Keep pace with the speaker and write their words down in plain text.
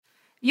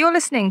You're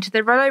listening to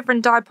the Roll Over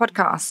and Die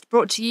podcast,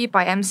 brought to you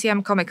by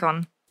MCM Comic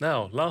Con.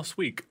 Now, last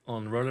week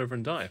on Roll Over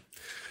and Die,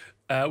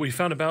 we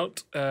found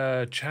about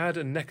Chad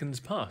and Necken's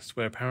past,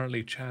 where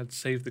apparently Chad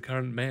saved the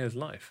current mayor's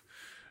life.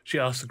 She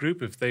asked the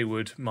group if they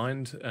would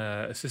mind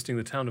assisting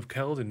the town of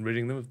Keld in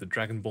ridding them of the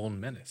Dragonborn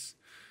menace.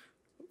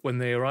 When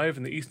they arrive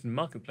in the eastern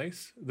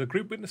marketplace, the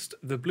group witnessed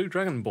the blue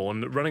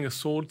Dragonborn running a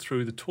sword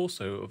through the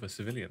torso of a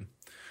civilian.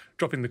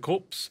 Dropping the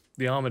corpse,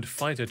 the armoured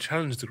fighter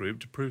challenged the group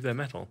to prove their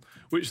mettle,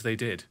 which they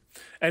did,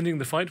 ending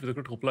the fight with a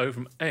critical blow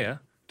from Aya,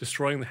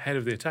 destroying the head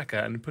of the attacker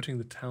and putting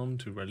the town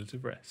to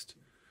relative rest.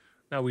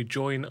 Now we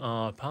join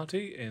our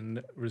party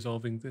in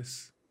resolving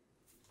this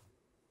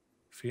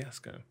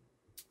fiasco.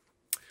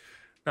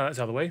 Now that's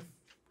out of the way,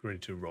 we're ready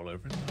to roll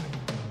over and die.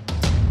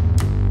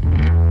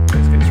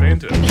 Let's get straight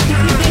into it.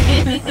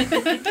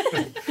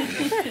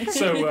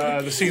 So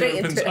the scene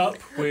opens up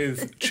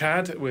with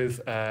Chad with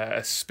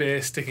a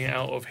spear sticking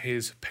out of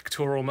his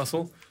pectoral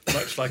muscle,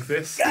 much like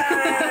this.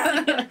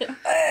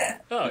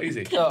 Oh,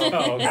 easy.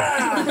 Oh, okay.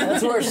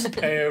 That's worse.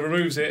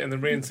 Removes it and then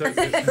reinserts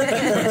it.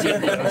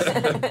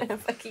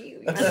 Fuck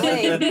you.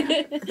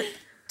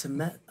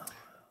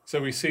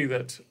 So we see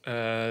that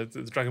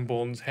the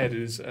Dragonborn's head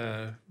is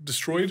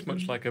destroyed,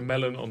 much like a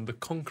melon on the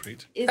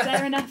concrete. Is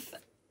there enough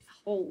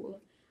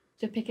hole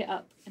to pick it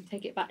up and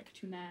take it back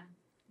to Necken?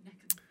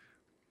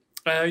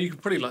 You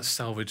could probably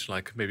salvage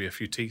maybe a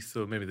few teeth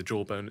or maybe the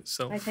jawbone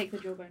itself. I take the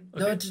jawbone.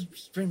 Okay. No,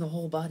 just bring the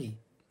whole body.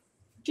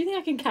 Do you think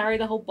I can carry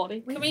the whole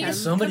body? Can we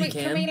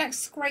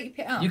scrape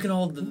it up? You can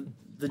hold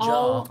the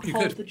jaw. I'll You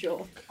hold could. the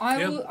jaw.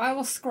 I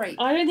will scrape.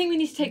 I don't think we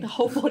need to take the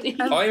whole body.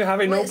 I'm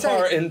having no Wait, so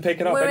part in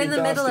picking up we're any in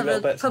the middle nasty of little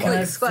a bits. public- Can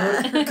I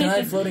square. Can I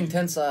have floating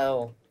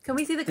tensile? Can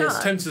we see the Yes,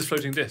 card? Tensor's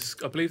floating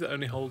disc. I believe that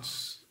only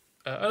holds...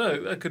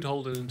 no, that could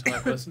hold an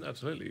entire person.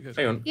 Absolutely. You could.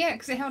 Hang on. Yeah,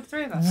 because it held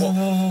three of us.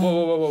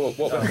 Whoa.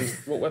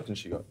 What weapons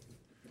she got?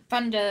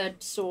 Thunder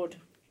sword.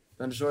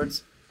 Thunder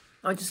swords?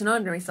 Oh, just an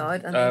ordinary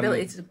sword and the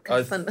ability to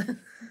cast thunder.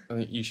 I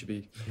think you should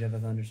be... You have a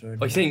thunder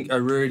sword. I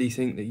really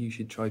think that you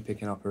should try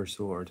picking up her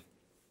sword.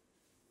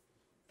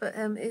 But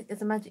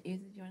it's a magic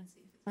user. Do you want to see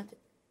if it's magic?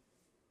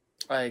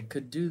 I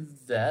could do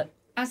that.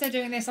 As they're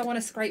doing this, I want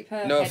to scrape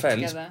her No head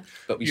offence, together.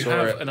 but we You saw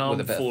have it an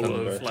with a bit armful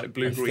thunder. of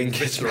blue-green I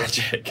think it's viscera.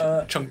 magic.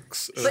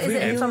 Chunks of But is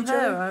it hair. from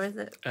her or is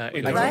it? In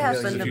Because your I have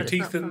arms. There's thunder, a few but it's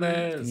teeth not in from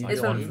there. her. There's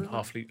It's one from-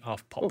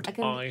 half popped I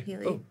can eye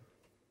heal you.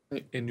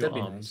 in That'd your be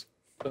arms.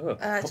 nice.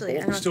 Actually,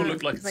 You still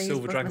look like because I use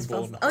Silver both my Dragonborn.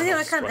 spells. Oh yeah,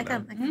 I can. right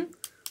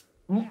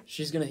now.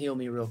 She's gonna heal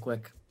me real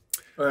quick.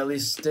 Or at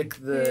least stick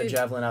the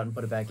javelin out and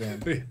put it back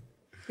in.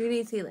 Who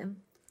needs healing?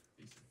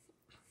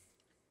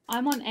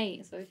 I'm on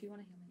 8, so if you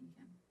want to heal me, you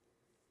can.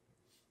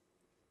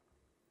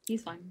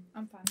 He's fine.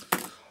 I'm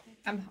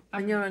fine.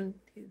 And you're on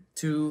 2.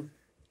 2.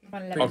 I'm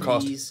on I'll 11.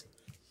 cast Please.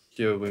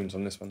 Cure wounds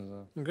on this one as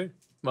well. Okay,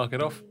 mark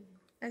it off.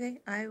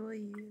 Okay, I will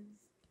use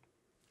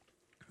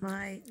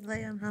my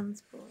lay on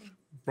hands for.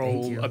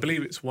 Roll, you. I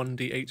believe it's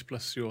 1d8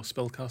 plus your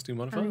spellcasting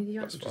modifier, many do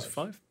you which want? is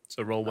 5.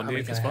 So roll How 1d8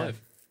 many plus can I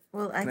 5.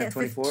 Well, I I'm get at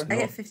 24? 15. I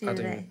No, get 15 a I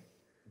do. day.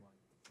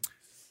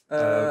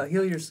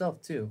 Heal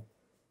yourself too.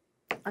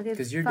 I'll give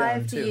 'Cause you're 5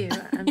 down, to too. you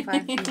and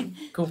 5 to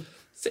me. Cool.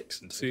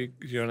 6. So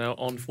you're now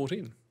on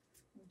 14.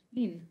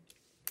 Mean.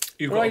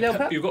 You've Right, got, now,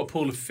 Pat. you've got a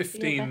pool of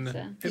 15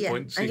 better. hit Yeah,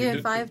 points. So I'm you can giving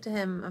do, 5 to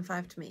him and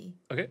 5 to me.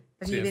 Okay,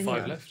 Have so you you have been 5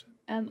 healed? left.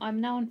 I'm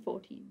now on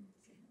 14.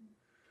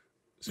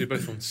 So you're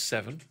both on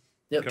 7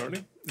 Yep.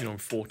 currently. You're on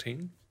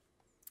 14.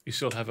 You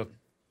still have a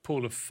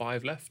pool of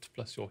 5 left,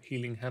 plus your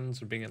healing hands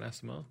from being an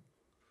ASMR.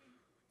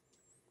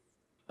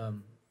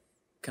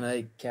 Can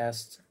I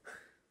cast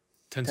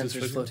Tensor's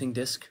Tensor's floating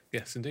disc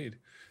Yes, indeed.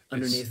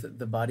 underneath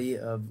the body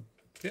of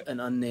Yep. an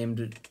unnamed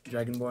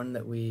dragonborn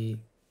that we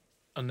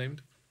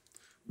Unnamed.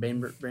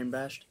 brain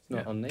bashed?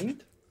 Not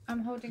unnamed? I'm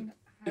holding.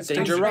 It's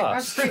dangerous.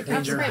 I've scraped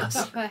Dangerous.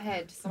 up her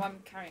head, so I'm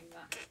carrying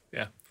that.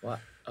 What?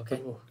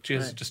 Okay. She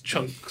has Right. just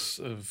chunks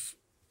of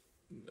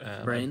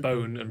Brain?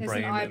 bone and There's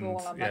brain an eyeball.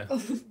 and I'm yeah,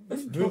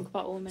 like, Talk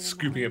about all men in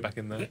scooping that it back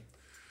in there.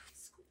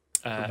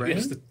 brain?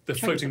 Yes, the Chunks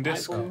floating of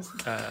disc. eyeballs.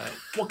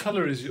 What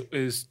colour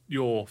is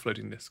your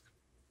floating disc?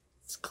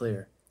 It's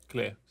clear.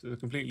 Clear. So the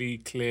completely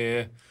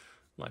clear,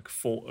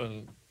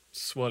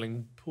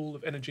 swirling pool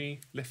of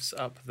energy lifts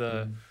up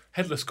the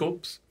headless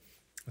corpse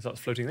and starts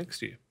floating next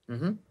to you.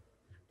 Mm-hmm.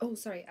 oh,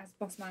 sorry. As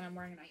boss man, I'm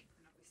wearing an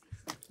apron.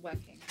 Obviously, it's not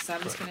working. So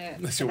I'm just gonna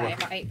That's put your that in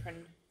work. my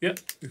apron. Yeah,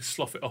 you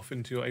slough it off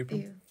into your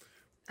apron. Ew.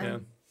 Yeah.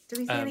 Do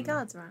we see any Um,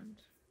 guards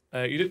around?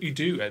 You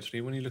do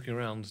actually. When you're looking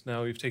around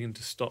now, you've taken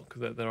to stock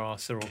that there are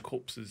several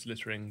corpses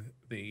littering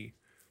the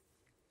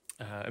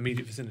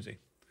immediate vicinity.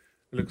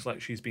 It looks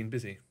like she's been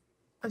busy.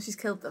 Oh, she's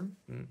killed them.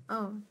 Mm.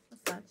 Oh,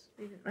 that's bad.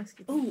 We didn't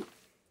rescue them. Oh,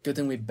 Good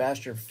thing we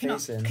bashed your Can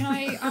face in.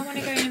 I want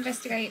to go and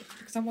investigate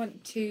because I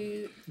want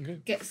to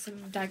Okay. get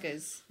some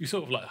daggers. You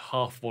sort of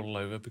half waddle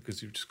over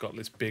because you've just got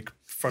this big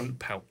front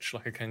pouch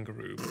like a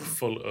kangaroo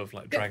full of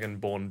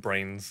dragonborn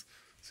brains.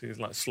 So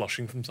you're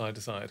sloshing from side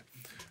to side.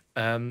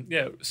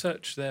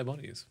 Search their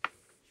bodies.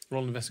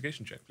 Roll an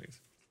investigation check,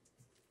 please.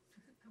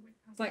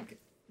 I was like,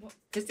 what?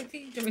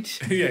 Physically? Do we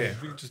yeah.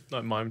 You can just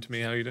mime to me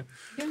how you do.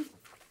 Yeah.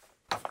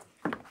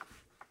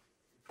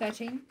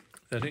 13.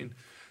 13.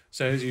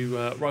 So as you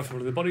rifle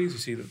one of the bodies, you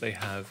see that they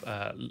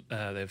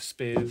have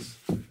spears.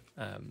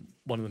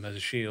 One of them has a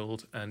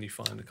shield, and you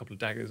find a couple of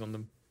daggers on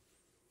them.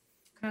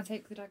 Can I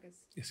take the daggers?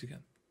 Yes, you can.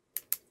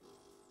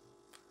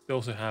 They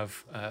also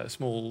have a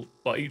small.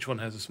 Well, each one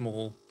has a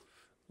small,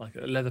 like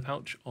a leather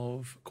pouch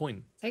of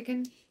coin.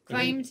 Taken.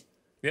 Claimed.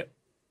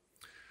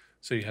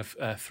 So you have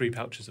 3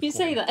 pouches of You coin.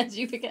 say that as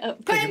you pick it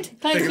up. Claimed.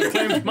 Claimed.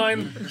 Claimed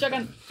mine.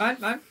 Shotgun.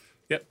 Fine.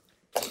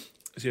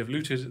 So you have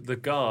looted the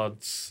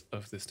guards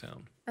of this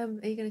town. Are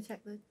you going to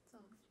check the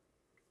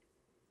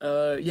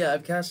sword? Yeah,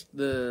 I've cast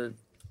the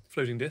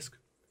Floating disc.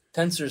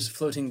 Tensor's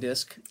floating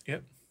disc.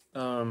 Yep.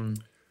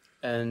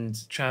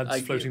 And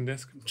Chad's floating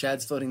disc.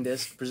 Chad's floating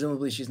disc.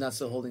 Presumably, she's not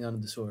still holding onto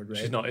the sword, right?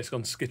 She's not. It's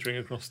gone skittering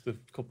across the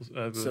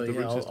the So root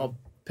yeah, system. I'll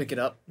pick it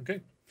up,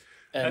 Okay.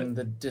 and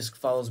the disc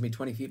follows me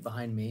 20 feet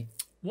behind me.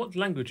 What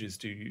languages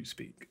do you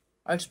speak?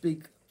 I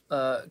speak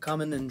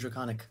Common and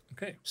Draconic.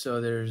 Okay.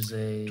 So there's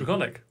a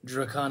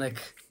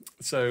Draconic.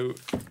 So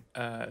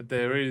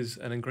there is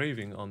an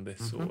engraving on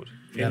this sword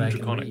in that I can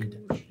Draconic. read.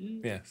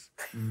 Yes.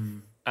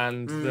 Mm.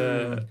 And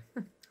the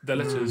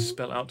letters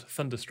spell out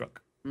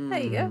Thunderstruck. There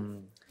you go.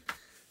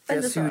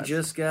 Guess who Thundersword.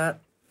 just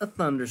got a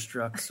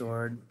Thunderstruck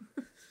sword?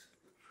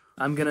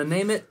 I'm gonna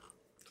name it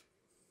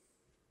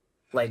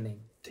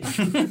Lightning. It's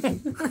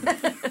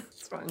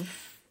wrong.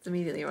 It's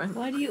immediately wrong.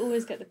 Why do you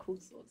always get the cool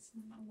swords?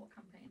 No matter what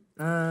campaign?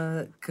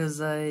 'Cause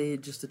I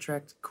just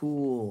attract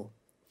cool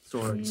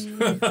swords. You're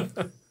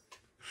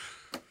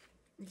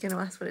going to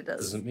ask what it does.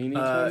 Doesn't mean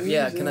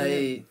Yeah, can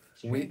I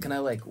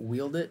like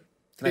wield it?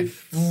 Can I?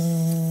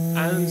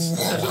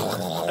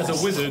 As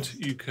a wizard,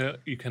 you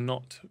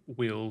cannot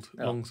wield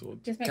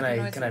longswords. Just make Can the I?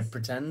 noises. Can I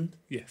pretend?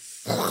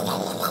 Yes.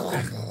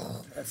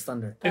 That's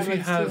thunder. If you That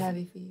one's too have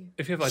heavy for you.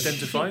 if you have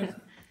identify,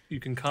 you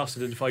can cast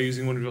identify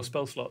using one of your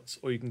spell slots,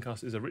 or you can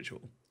cast it as a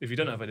ritual. If you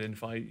don't have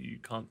identify, you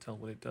can't tell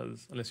what it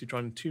does unless you try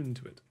and tune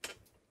to it.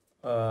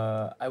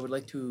 I would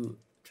like to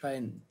try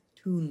and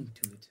tune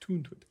to it.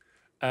 Tune to it.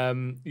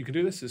 You can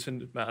do this. It's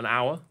been about an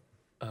hour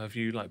of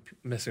you like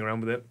messing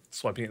around with it,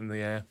 swiping it in the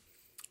air,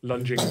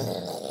 lunging,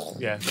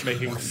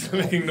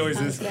 making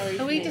noises.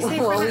 Are we just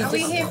here Well, for we are we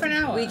just- here for an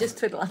hour? We just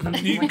twiddle our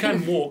thumbs. You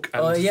can walk.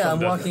 And Oh yeah, I'm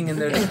thunder. walking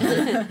and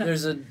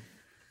there's a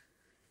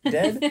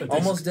dead,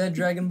 almost dead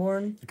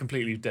dragonborn.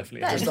 Completely,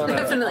 definitely. That's Just on a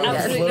definitely on a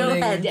dead. floating No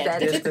head dead.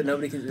 disc that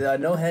nobody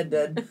can. No head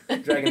dead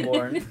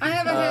dragonborn. I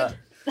have a head.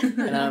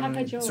 And I have a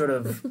I'm jaw. sort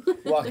of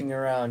walking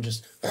around,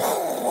 just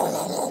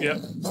Yeah.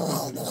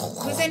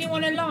 Was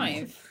anyone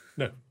alive?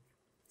 No.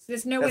 So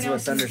there's no that's one what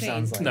else in thunder the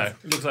sounds scene. like. No.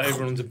 It looks like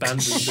everyone's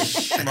abandoned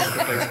this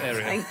marketplace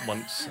area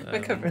once.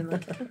 We're covering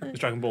that. The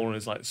Dragonborn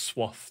has like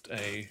swathed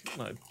a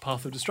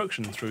path of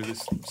destruction through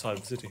this side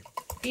of the city.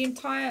 The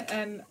entire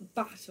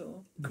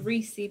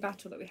greasy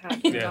battle that we had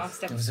in the Yeah.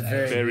 last It was a episode.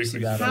 very Very greasy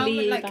greasy. battle. How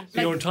Flea like, battle.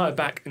 So your entire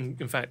back,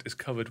 in fact, is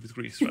covered with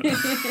grease right now.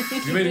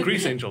 You made a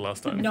grease angel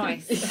last time.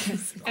 Nice.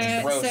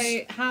 Gross.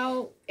 So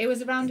how it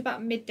was around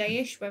about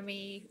midday-ish when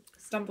we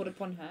stumbled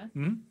upon her.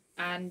 Mhm.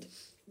 And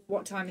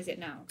what time is it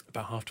now?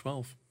 About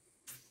 12:30.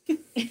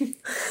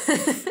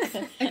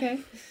 Okay.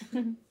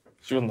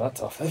 She wasn't that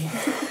tough, eh?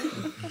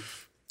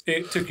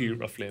 It took you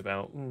roughly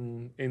about,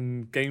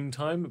 in game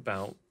time,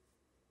 about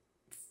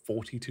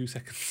 42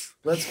 seconds.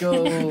 Let's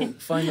go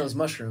find those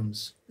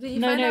mushrooms. Did you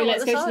No, find out what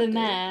let's the go to sword the did?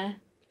 mayor.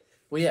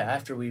 Well, yeah,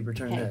 after we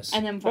return Okay. this.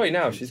 And then Right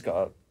now, she's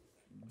got a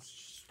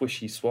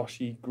swishy,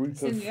 swashy group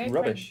It's in of the apron.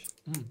 rubbish.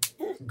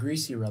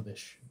 Greasy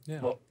rubbish.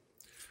 Yeah. Well-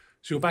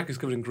 So your back is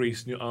covered in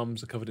grease and your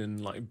arms are covered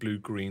in like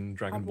blue-green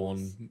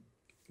Dragonborn,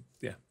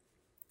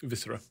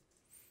 viscera.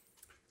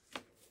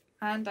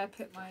 And I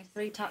put my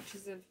 3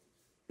 pouches of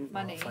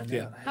money. I'll find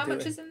Yeah. out How to do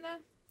much it. is in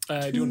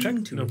there? Do you want to check?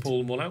 Tune Do to you want it. to pull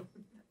them all out?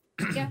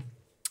 Yeah.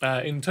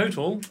 In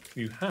total,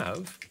 you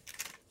have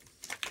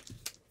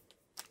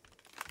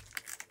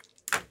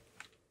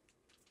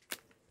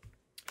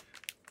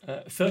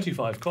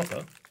 35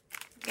 copper.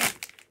 Yeah.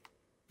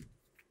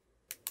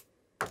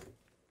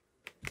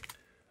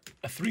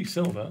 3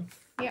 silver.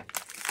 Yeah.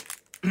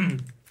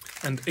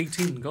 And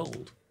 18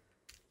 gold.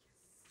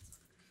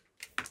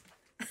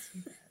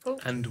 Cool.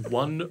 And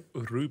 1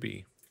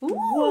 ruby.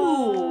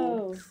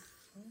 Whoa.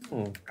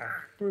 Oh.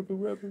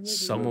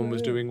 Someone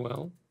was doing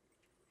well.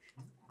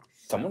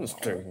 Someone's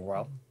doing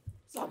well.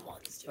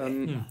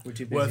 We're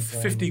too busy Worth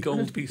playing 50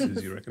 gold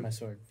pieces, you reckon? My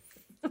sword.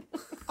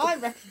 I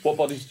reckon What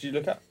bodies did you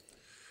look at?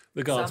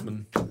 The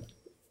guardsman.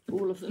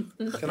 all of them.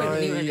 Can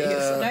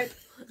Nope.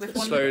 With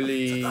one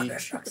slowly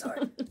Thunderstruck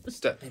sword.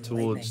 step Lightning.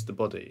 towards the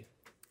body,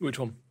 Which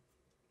one?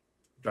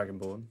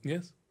 Dragonborn?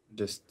 Yes?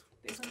 Just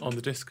On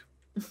the disc.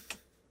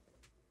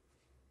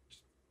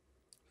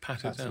 Pat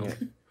it patting down.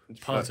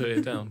 it. Patter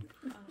it down.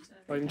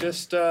 I can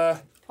just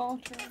Potter.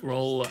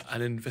 Roll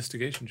an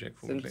investigation check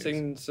for me, please.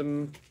 sing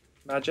some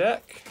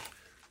magic.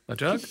 My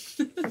jug?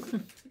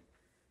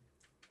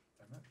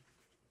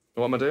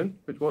 What am I doing?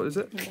 What is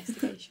it?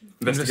 Investigation.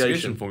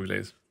 Investigation for me,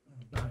 please.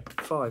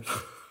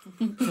 5.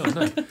 Oh,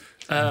 no.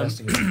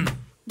 Investigate.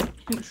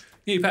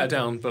 You pat it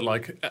down, but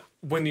like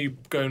when you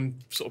go and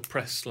sort of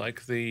press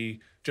like the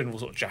general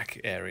sort of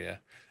jacket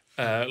area,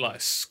 like a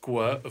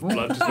squirt of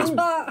blood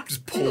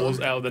just pours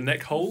out of the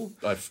neck hole.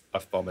 I've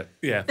vomit.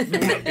 Yeah,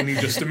 and you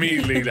just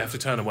immediately have to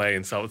turn away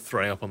and start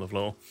throwing up on the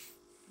floor.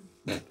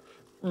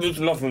 There's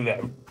nothing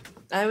there.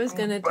 I was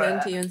going to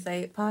turn to you and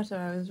say, Potter,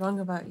 I was wrong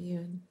about you,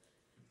 and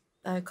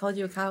I called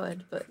you a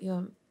coward, but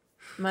your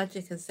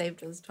magic has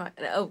saved us twice.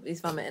 Oh,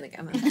 he's vomiting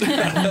again.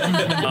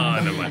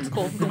 Never mind.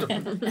 Cool.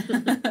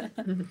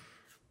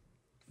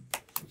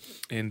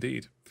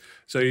 Indeed.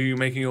 So you're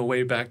making your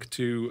way back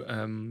to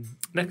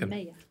Necken.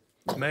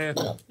 Mayor.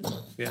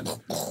 Yeah.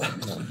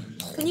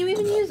 Can you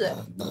even use it?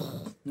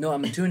 No,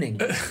 I'm tuning.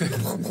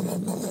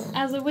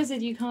 As a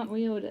wizard, you can't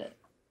wield it.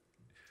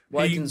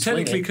 Well, I He can swing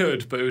technically it.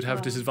 could, but it would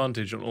have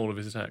disadvantage on all of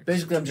his attacks.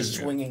 Basically, I'm just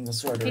swinging the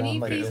sword Can around you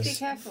like please this. be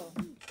careful?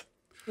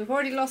 We've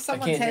already lost I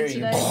someone's can't head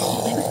hear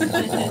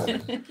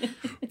today.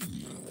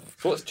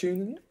 What's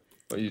tuning it?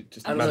 Or you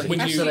just I don't know. imagine? He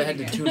When said you- I had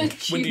to tune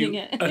it. When Tuning you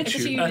it.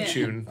 attune, Tune it.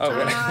 attune. Oh,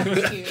 right.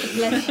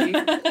 Bless you.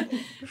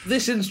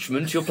 This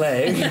instrument you're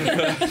playing.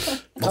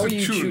 How are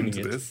you Attune tuning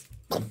to it? this.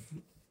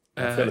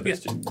 I feel a bit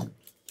Yeah. stupid.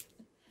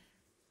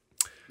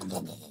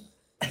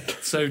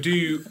 So do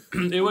you?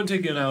 It won't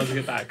take you an hour to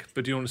get back,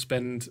 but do you want to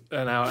spend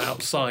an hour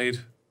outside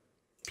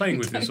playing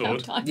with your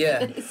sword?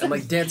 Yeah, I'm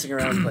like dancing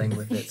around playing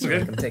with it. So Okay.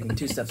 like I'm taking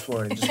 2 steps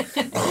forward and just.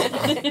 I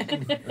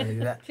do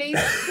that.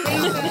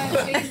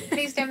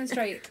 Please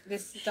demonstrate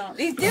this dance.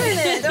 He's doing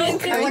it. Don't I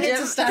want encourage it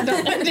to him. stand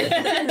up and do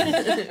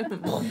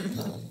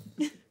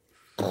it.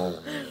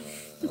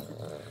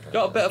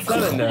 Got a bit of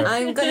phlegm in there.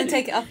 I'm going to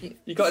take it off you.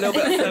 You got a little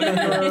bit of phlegm in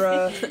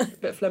your.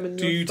 Bit of phlegm in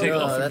Do your you take it Oh,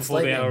 off that's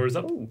before the lightning. hour is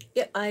up?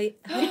 Yeah, I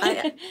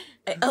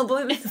elbow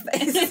him in the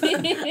face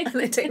and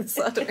I take the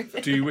sword away from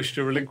him. Do you wish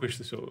to relinquish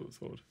the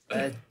sword?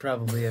 I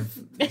probably have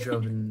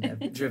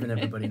driven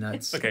everybody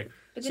nuts. Okay,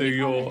 But so then you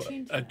your can't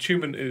attune to it.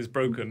 attunement is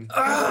broken.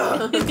 You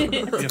have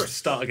to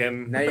start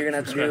again. Now you're gonna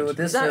have to deal with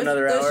this for That's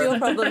another hour. your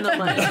problem, not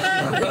mine.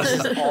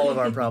 This is all of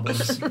our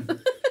problems.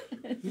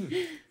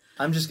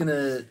 I'm just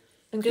gonna,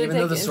 I'm going even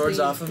to though the sword's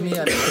off of me,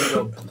 I'm just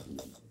gonna go.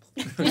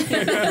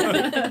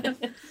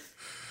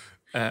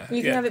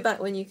 You can yeah. have it back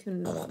when you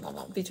can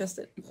be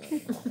trusted.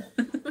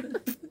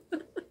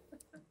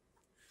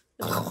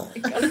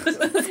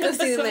 Let's go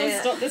see the Someone mayor.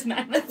 stop this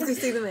man. Let's go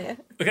see the mayor.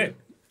 Okay,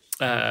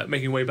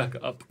 making way back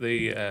up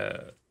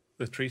the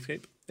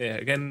treescape. Yeah,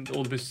 again,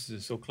 all the businesses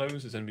are still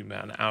closed. It's only been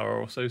about an hour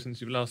or so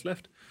since you've last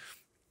left.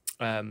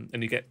 And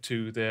you get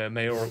to the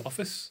mayoral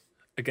office.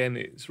 Again,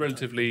 it's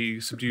relatively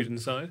subdued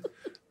inside.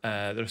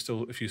 There are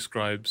still a few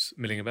scribes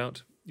milling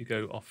about. You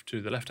go off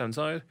to the left-hand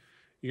side.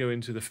 You go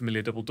into the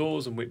familiar double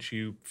doors on which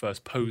you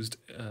first posed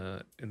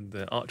in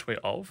the archway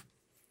of.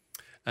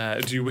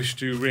 Do you wish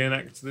to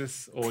reenact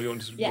this, or you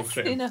want to walk Yes.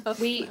 straight in? Enough.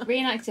 We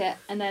reenact it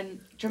and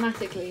then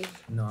dramatically,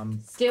 No,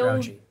 I'm still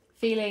grouchy.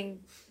 feeling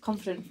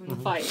confident from the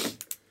fight,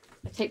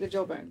 I take the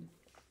jawbone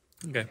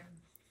Okay.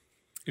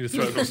 You just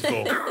throw it across the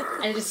floor.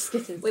 and it just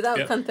skitters. Without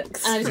Yep.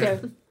 context. And I just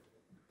go,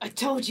 I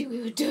told you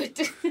we would do it.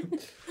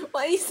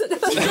 Why are you so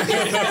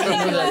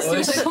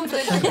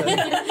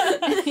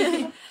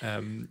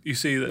You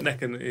see that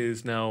Necken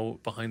is now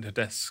behind her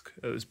desk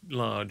at this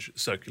large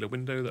circular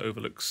window that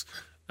overlooks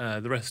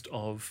the rest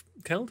of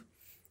Keld.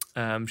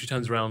 She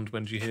turns around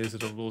when she hears the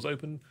double doors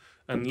open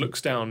and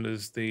looks down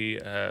as the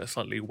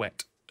slightly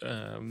wet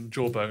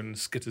jawbone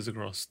skitters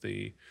across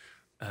the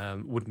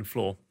wooden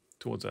floor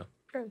towards her.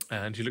 Gross.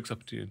 And she looks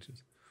up to you and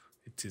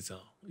says,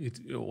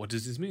 what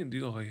does this mean?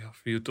 Have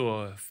you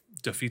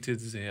defeated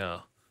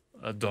the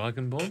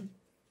Dragonborn?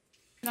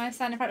 Can I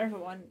stand in front of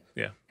everyone?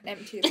 Yeah. And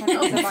empty the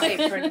contents of my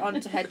apron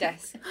onto her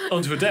desk?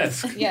 Onto her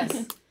desk?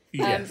 Yes.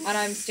 Yes. And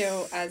I'm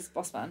still as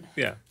boss man.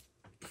 Yeah.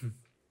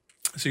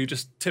 So you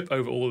just tip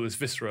over all of this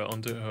viscera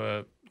onto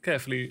her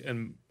carefully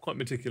and quite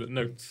meticulous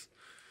notes,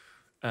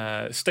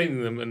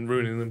 staining them and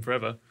ruining them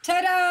forever.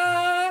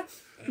 Ta-da!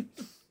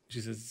 She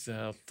says,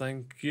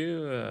 thank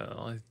you.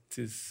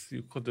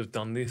 You could have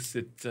done this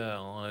at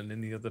on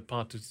any other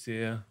part of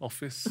the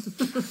office.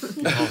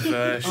 She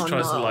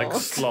tries to like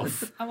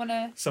slough I want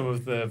to... some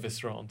of the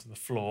viscera onto the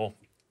floor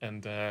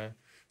and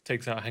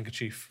takes out a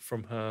handkerchief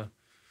from her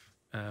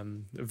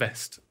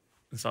vest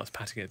and starts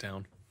patting it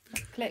down.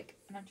 Click.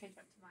 And I'm changing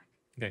back to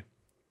Mike.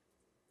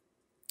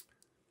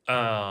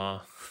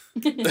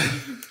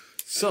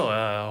 So,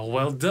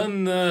 well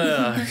done.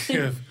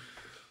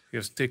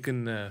 You've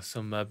taken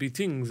some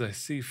beatings, I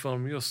see,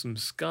 from your some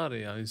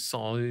scary. I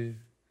saw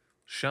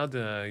Shad,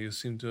 you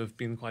seem to have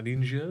been quite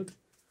injured.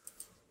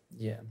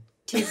 Yeah,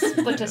 Tis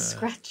but a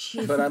scratch.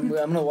 but I'm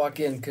gonna walk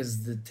in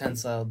because the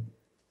Tenses.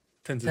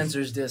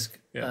 tensor's disc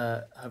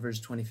Yeah.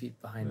 hovers 20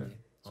 feet behind me,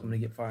 so I'm gonna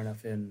get far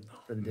enough in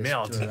for the disc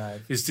Merde. to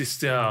arrive. Is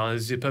this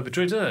is the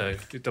perpetrator?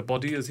 The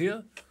body is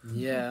here?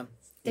 Yeah.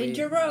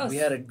 Dangerous. We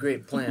had a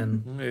great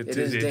plan. It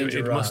is dangerous.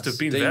 It must have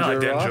been Danger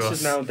very Ross dangerous.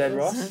 is now dead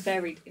Ross.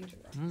 Very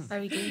dangerous.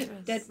 Very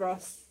dangerous. Dead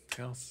Ross.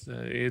 Yes,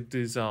 it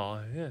is.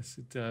 Yes,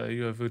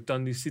 you have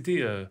done the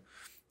city, the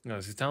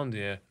town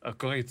here, a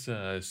great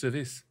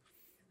service.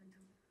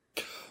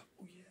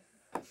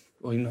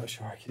 Well, I'm not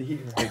sure I can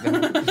eat right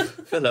now.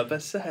 Fill up a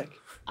sec.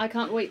 I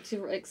can't wait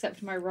to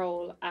accept my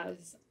role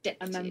as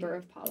a member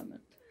of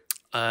parliament.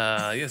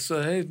 Yes, so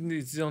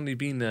it's only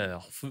been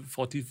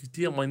 40,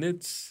 50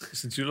 minutes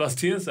since you last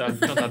here, so I've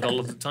not had a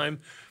lot of time.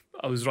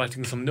 I was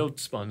writing some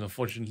notes, but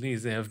unfortunately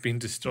they have been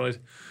destroyed.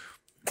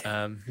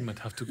 You might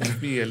have to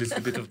give me a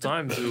little bit of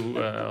time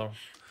to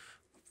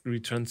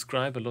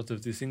retranscribe a lot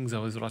of the things I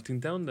was writing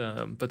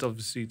down. But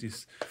obviously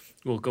this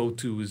will go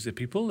to the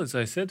people, as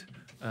I said.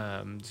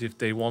 If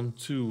they want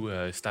to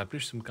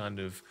establish some kind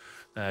of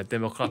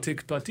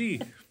democratic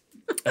party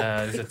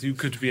that you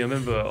could be a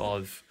member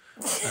of.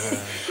 In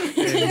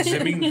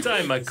the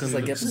meantime, I can It's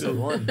like episode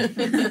 1.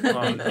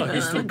 I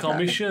can still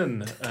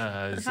commission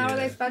How are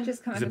those badges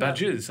coming the about?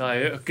 badges.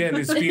 Again,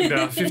 it's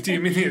been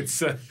 15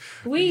 minutes.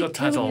 We Not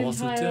had killed a an lot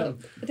of entire time.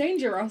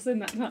 Dangerous in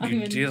that time.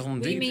 You and- did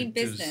indeed. mean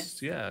It was-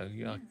 business. yeah,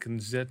 I can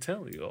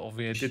tell you are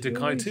very Sure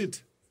dedicated.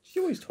 She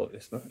always talked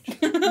this much.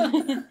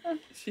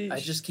 I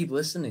just keep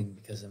listening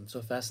because I'm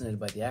so fascinated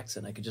by the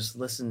accent. I could just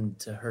listen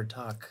to her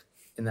talk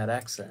in that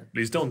accent.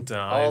 Please don't.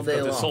 All I've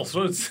day got a long. sore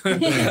throat.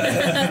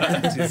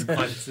 It's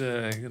quite, it's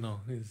dangerous.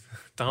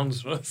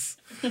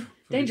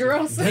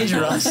 Dangerous.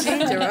 Dangerous.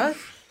 Dangerous.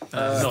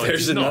 No,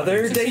 there's it's not. another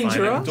It's fine. I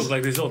dangerous? talk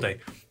like this all day.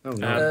 Oh,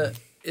 no.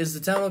 Is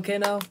the town okay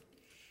now?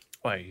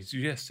 Why?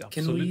 Yes, Can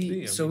absolutely.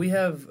 we? So we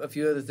have a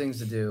few other things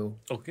to do.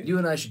 Okay. You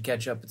and I should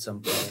catch up at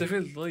some point.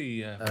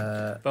 Definitely.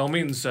 By all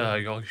means,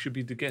 you should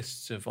be the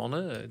guests of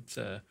honor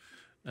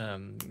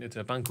at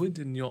a banquet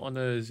in your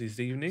honor this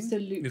evening.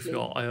 Absolutely. If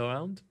you're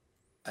around.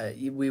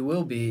 We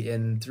will be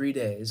in 3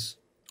 days.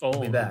 Oh,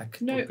 We'll be back.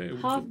 No, Okay,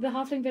 the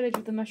halfling village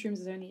with the mushrooms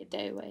is only a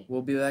day away.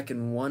 We'll be back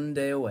in 1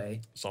 day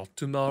away. So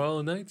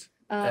tomorrow night.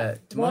 Tomorrow.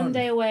 1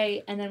 day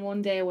away and then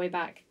 1 day away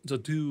back. So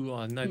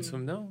 2 nights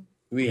from now.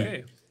 Oui.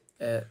 Okay.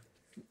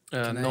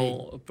 Can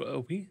No,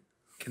 we.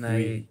 Can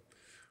I?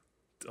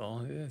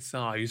 Oh yes.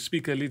 You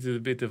speak a little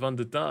bit of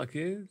Underdark,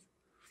 yes?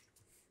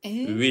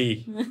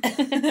 Oui.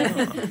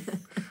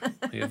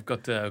 You've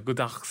got a good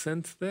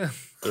accent there.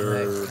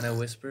 Can I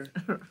whisper?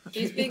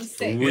 He's being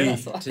sick. Oui.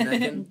 That's why. To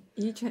Negan,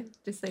 You try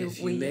to say if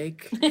you we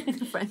make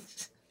in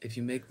French. if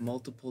you make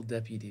multiple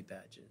deputy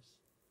badges,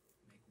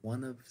 make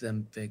one of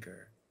them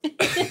bigger.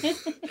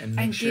 And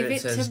make And sure give it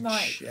it to says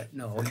Mike.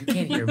 No, you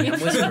can't hear me. I'm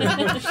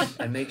whispering.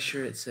 And make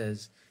sure it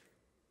says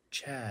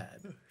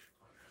Chad.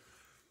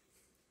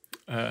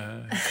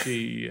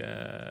 She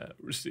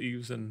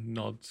receives and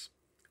nods.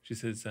 She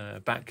says,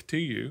 back to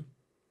you.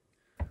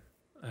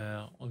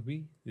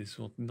 Oui, this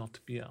will not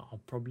be our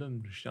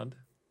problem, Rashad.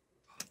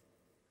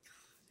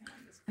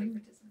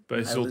 But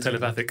it's I all was-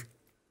 telepathic.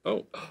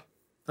 Oh.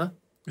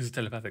 It's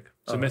telepathic.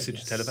 So Oh, message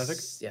yes. telepathic.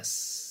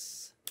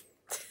 Yes.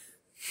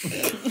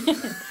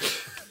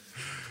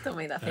 Don't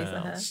make that face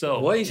at her. So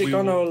Why is it we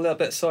gone will- all a little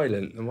bit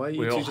silent? And why are you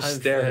we'll two just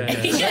have, staring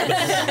at each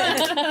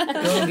other?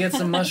 Go and get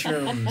some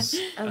mushrooms.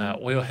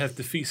 we'll have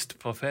the feast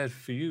prepared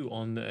for you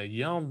on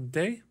Yarn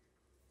Day.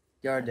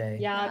 Yard day.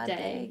 Yeah, Day.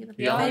 day. Gonna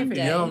be Yarn my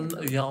day.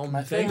 favorite. Yarn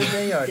My Day. favorite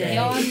day, yard day.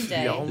 Yarn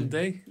day. Yarn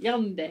Day.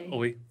 Young day. Oh,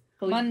 oui.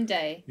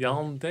 Monday.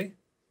 Yarn Day.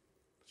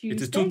 It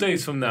is Tuesday. 2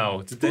 days from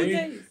now. Today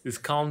days.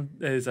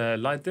 is a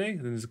light day,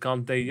 then it's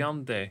calm day,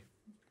 yarn day.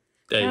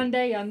 Day. Young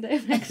day, young day.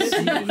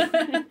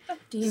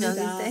 Do you know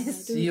these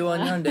days? See you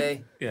on yard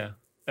day. Yeah.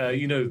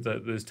 You know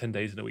that there's 10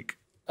 days in a week.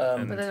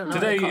 Um, But I don't know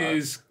Today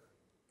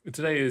what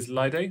they're is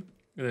light day,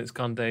 and then it's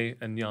calm day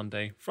and yarn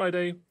day.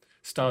 Friday,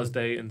 stars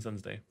day and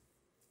sun's day.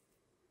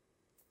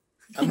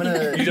 I'm You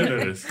gonna don't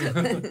know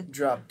this.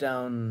 drop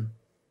down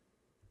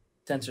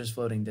Tensor's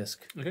floating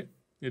disc Okay.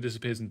 It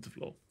disappears into the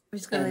floor. We're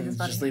just gonna leave and this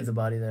body. just leave the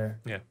body there.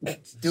 Yeah.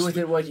 Do with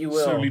it what you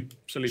will. Slowly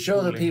Show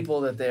the falling.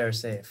 people that they are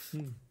safe,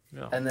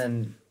 Yeah. and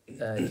then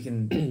you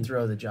can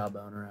throw the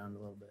jawbone around a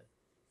little bit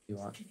if you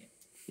want.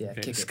 Yeah,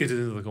 Okay, kick skid it. it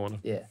into the corner.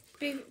 Yeah.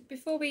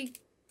 Before we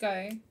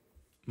go,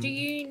 do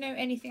you know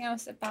anything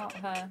else about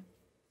her?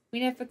 We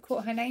never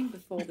caught her name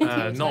before. We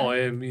killed No,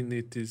 her. I mean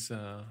it is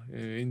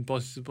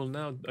impossible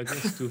now, I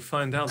guess, to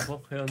find out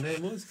what her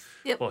name was.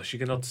 Yep. Well, she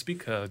cannot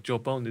speak. Her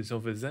jawbone is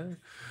over there.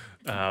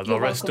 The You're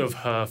rest welcome.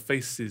 of her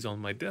face is on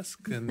my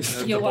desk, and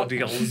the You're body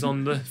welcome. is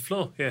on the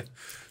floor. Yeah.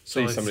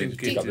 So Please, I somebody think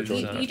pick it up the is,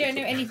 joint. You don't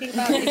know anything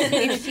about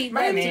if she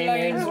My went name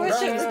alone is or Rose.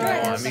 she was Oh, I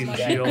dressed. mean,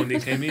 Somebody. she only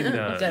came in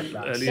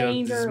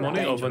earlier this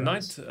morning,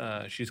 Dangerous.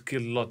 overnight. She's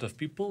killed a lot of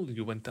people.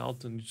 You went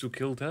out and you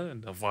killed her,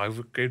 and I'm very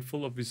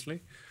grateful,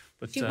 obviously.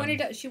 But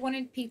She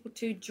wanted people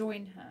to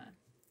join her.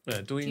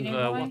 Do doing you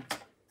know why? what?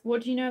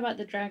 What do you know about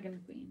the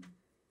Dragon Queen?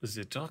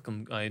 The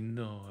dragon? I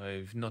know.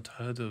 I've not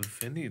heard of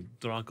any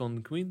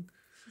dragon queen.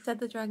 She said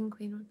the Dragon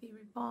Queen would be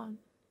reborn.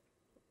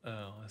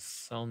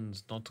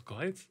 Sounds not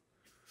great.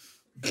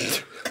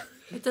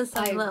 It does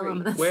sound I a little agree.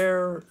 ominous.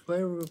 Where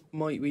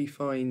might we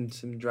find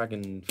some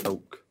dragon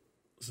folk?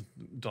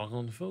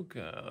 Dragon folk.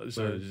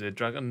 So the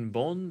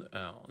dragonborn.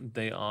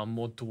 They are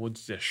more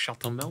towards the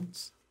Shatter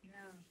Mounts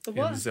The in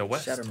what? the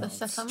west. Shatter The Mounts.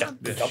 Shatter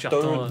The Shatter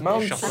Shatter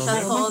Mounts. Shatter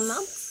Shatter Mounts.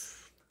 Mounts.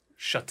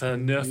 Shatter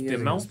Nerf the Yeah,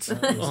 Mount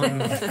it's- on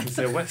the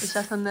The west.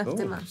 Shatter Neuf Oh,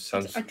 de Mounts.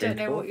 sounds I don't pretty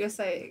know cool. what you're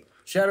saying.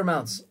 Shatter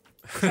Mounts.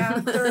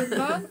 Shatter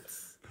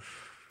months?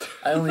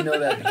 I only know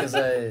that because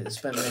I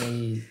spent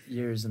many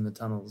years in the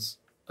tunnels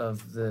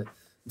of the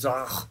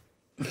Zach.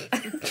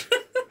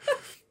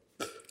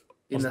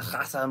 In the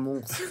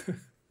Ghasamons.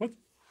 What?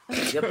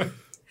 Yep.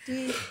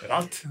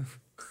 What?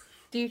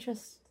 Do you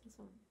trust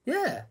someone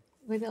Yeah.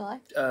 with your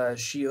life?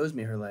 She owes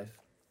me her life.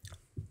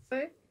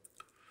 So,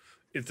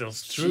 It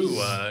is true.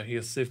 He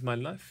has saved my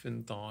life,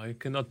 and I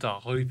cannot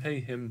repay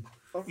him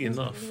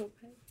enough.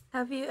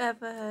 Have you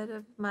ever heard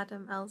of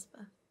Madame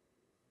Elsbeth?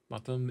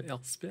 Madame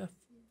Elspeth?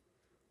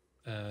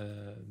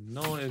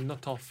 No,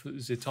 not off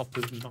the top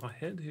of my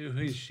head. Who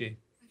is she?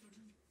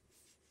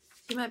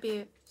 She might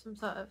be some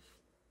sort of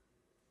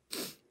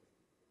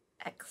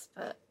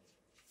expert,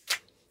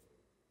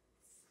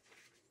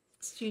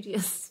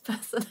 studious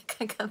person.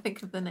 I can't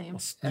think of the name. A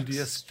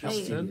studious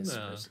person? Studious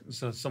person.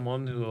 So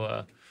someone who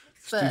But-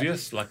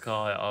 studious, like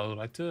a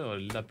writer or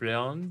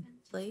librarian,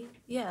 Actually,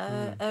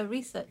 yeah, a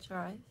researcher,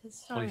 right?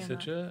 Historian. right?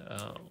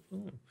 researcher.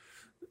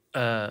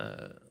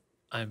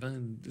 I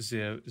mean,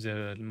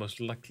 the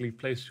most likely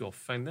place you'll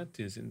find that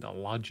is in the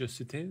larger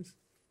cities,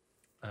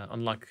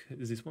 unlike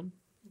this one.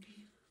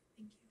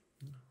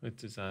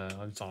 It is.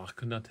 I'm sorry, I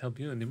could not help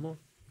you anymore.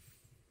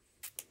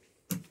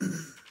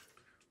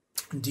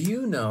 Do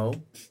you know?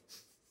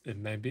 It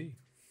may be.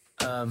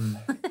 I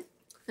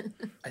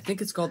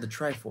think it's called the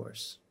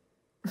Triforce.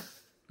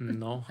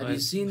 No, Have you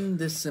seen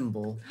this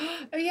symbol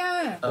oh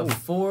yeah, of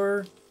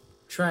 4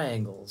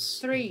 triangles?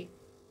 3.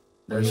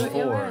 There's You're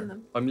wearing 4.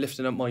 them. I'm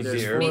lifting up my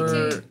There's gear. Me 4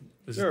 too.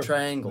 Is Sure. it-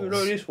 triangles.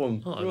 No, this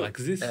one. Oh, like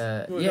this?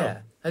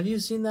 Yeah. Have you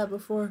seen that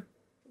before?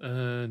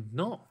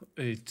 No,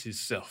 it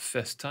is the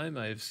first time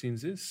I have seen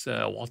this.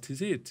 What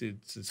is it?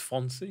 It's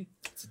fancy.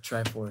 It's a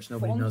Triforce.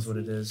 Nobody knows what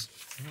it is.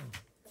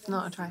 It's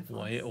not a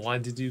Triforce. Why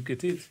did you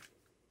get it?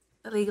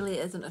 Legally,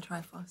 it isn't a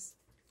Triforce.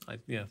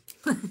 Yeah.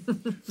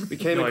 We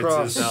came No,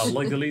 across. it is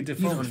legally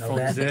defunct know from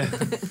that. there.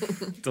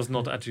 Does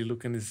not actually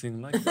look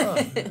anything like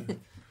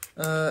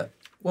that.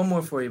 One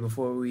more for you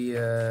before we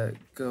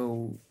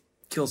go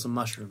kill some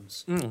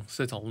mushrooms.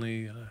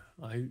 Certainly.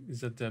 Is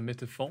that a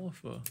metaphor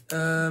for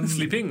Um,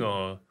 sleeping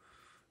or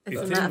It's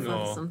a eating metaphor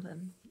or for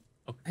something.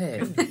 hey,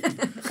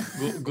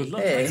 good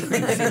luck? hey,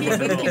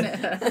 Looking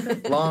at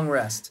her. long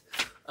rest.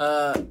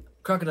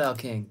 Crocodile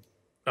King.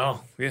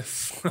 Oh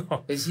yes.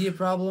 Is he a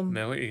problem?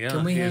 No, yeah,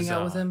 Can we he hang is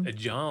out with him? A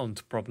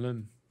giant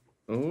problem.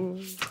 Oh.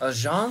 A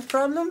Jean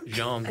problem?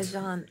 Giant. A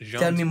Jean.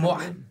 Tell me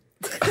more.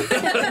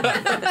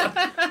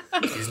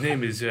 His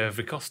name is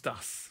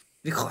Vicostas.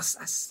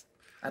 Vicostas.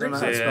 I don't know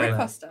how to Yeah. spell that.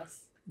 Ricostas.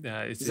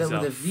 It Is that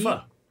with a V?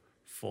 F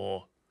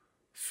for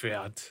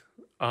Fiat.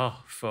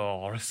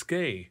 For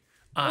risque.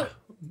 Sorry.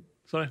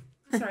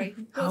 Sorry.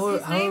 How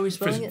What's his are name? we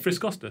spelling it?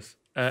 Friscostas.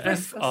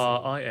 Fris.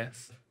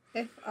 F-R-I-S.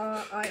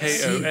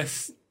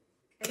 KOS.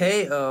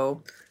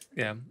 K-O-S-T-U-S.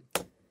 Yeah.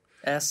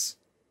 AS.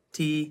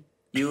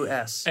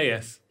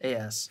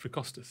 A-S.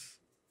 Fricostas.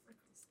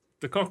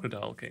 The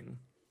Crocodile King.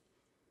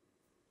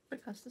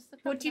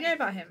 What do you know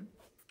about him?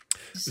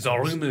 The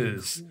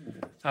rumors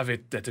have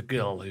it that a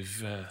girl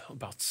of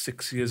about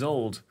 6 years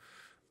old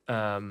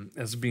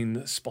has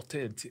been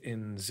spotted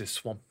in the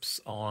swamps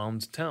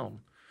around town,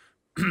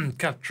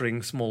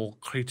 capturing small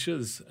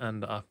creatures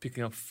and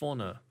picking up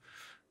fauna.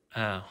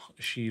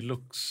 She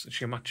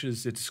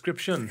matches the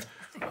description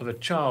of a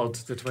child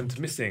that went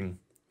missing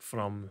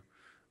from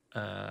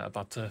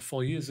about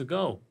 4 years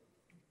ago.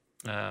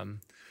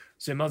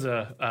 The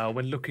mother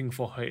went looking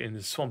for her in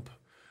the swamp,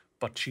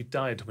 but she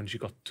died when she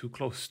got too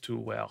close to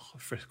where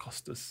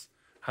Fricostas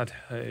had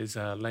his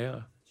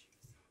lair.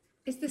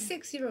 Is the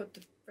 6-year-old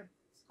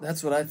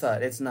That's what I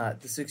thought. It's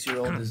not. The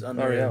 6-year-old is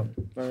under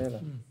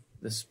Mariella.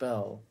 the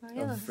spell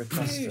Mariella. of No,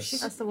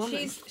 Fricostas. That's the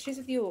woman. She's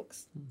of the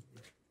Orcs.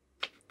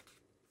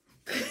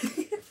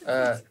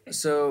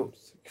 So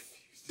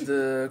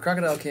the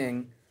Crocodile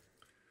King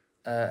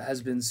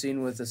has been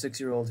seen with a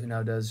 6-year-old who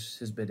now does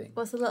his bidding.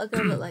 What's the little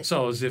girl look like?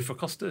 So the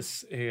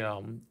Fricostas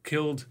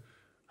killed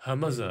her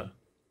mother.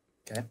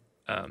 Okay.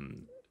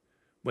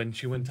 When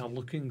she went out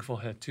looking for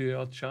her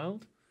 2-year-old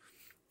child.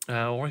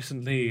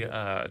 Recently,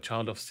 a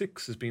child of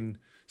 6 has been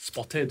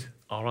spotted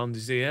around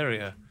the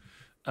area,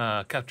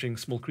 capturing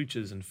small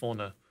creatures and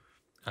fauna,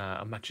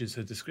 matches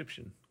her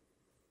description.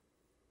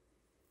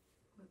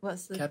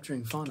 What's the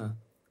Capturing fauna.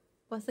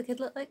 What's the kid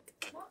look like?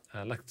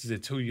 Like the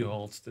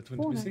 2-year-old that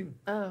went Fauna. missing.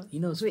 Oh, He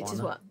knows which fauna.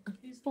 is what?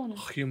 Who's fauna?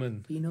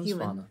 Human. He knows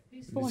Human. fauna.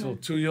 Who's So fauna?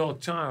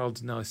 2-year-old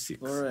child, now 6.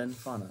 Flora and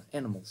fauna.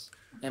 Animals.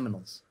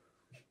 Aminals.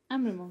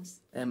 Animals.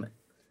 Am-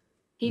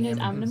 He knows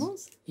Animals.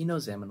 animals. he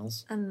knows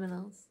aminals. He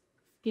Animals.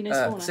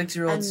 knows fauna.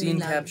 6-year-old seen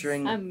Aminals.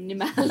 capturing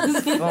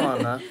Animals.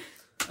 fauna.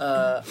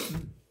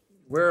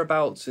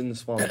 Whereabouts in the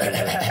swamp?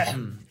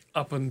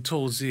 Up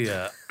until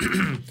the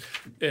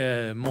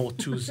more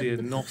to the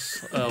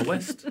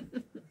northwest.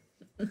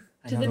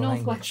 To the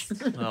northwest.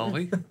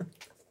 Oui.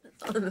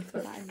 On the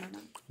throat.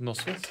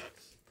 Northwest.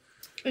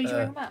 Are you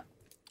drawing a map?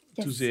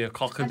 To Yes. the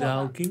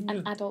Crocodile An King.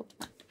 adult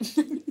map.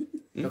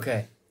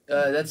 Okay.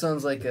 That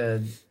sounds like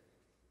a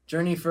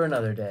journey for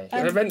another day.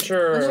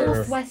 Adventure!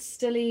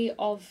 Northwesterly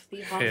of the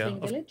Here,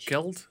 Halfling of village.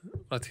 Geld,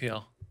 right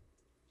here.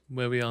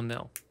 where we are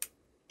now.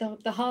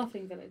 The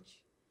halfling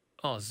village.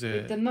 Oh,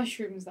 With the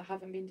mushrooms that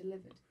haven't been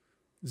delivered.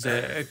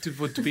 it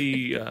would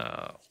be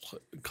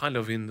kind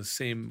of in the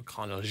same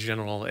kind of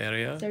general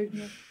area. Don't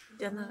know.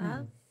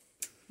 General.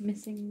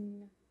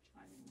 Missing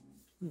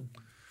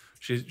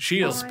child.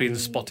 She has been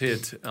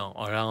spotted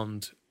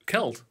around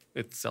Keld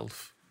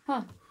itself.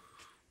 Huh.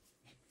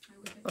 I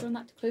would have drawn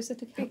that closer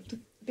to Kate.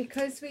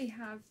 Because we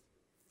have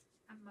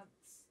a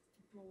month's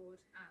board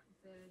at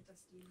the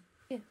Dusty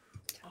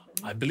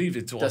Tavern. I believe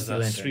it was Dusty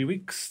Lantern. 3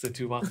 weeks that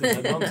you wanted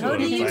that month. How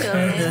do you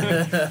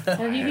know?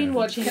 Have you been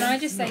watching? Can I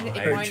just say that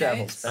in my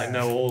travels notes, I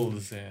know all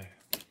the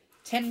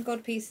 10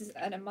 gold pieces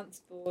and a month's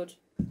board,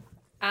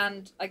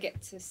 and I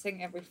get to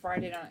sing every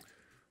Friday night.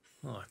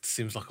 Oh, it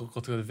seems like I've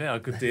got a very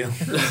good deal.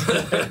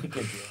 Good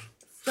deal.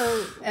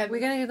 So we're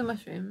going to do the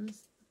mushrooms.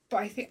 But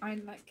I think I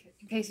like,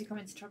 in case you come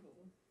into trouble,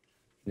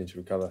 Need to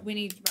recover. we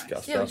need rest. Get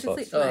us Yeah, we spell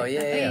should slots. sleep Oh, tonight.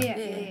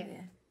 yeah.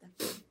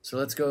 Yeah. So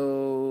let's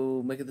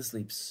go make it the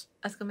sleeps.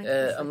 Let's go make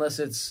it. Unless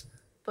it's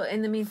But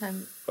in the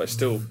meantime, But it's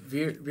still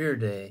Veer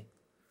Day.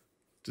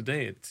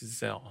 Today it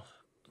is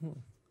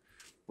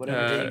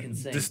Whatever day you can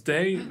sing. this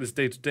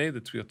day today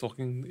that we are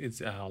talking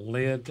is our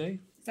layer day.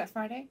 Is that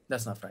Friday?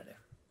 That's not Friday.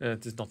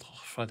 It is not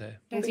Friday.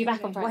 We'll be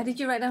back on why Friday. did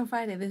you write down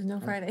Friday? There's no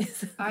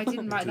Fridays. I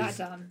didn't write that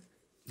down.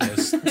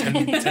 There's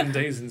 10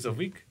 days in the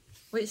week.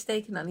 Which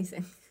day can Annie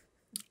sing?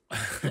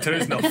 There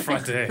is no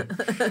Friday.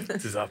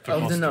 It is Of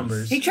the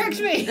numbers. He tricked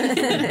me!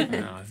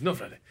 No, it's not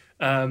Friday.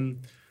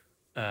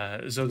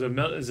 So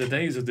the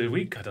days of the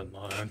week, I don't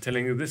know. I'm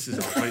telling you, this is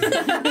all right.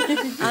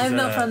 I'm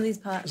not from these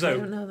parts. I so-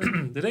 don't know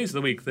them. The days of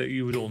the week that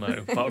you would all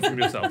know, apart from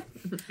yourself,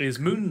 is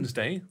Moon's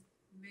Day,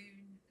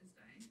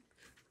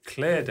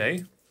 Clare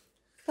Day,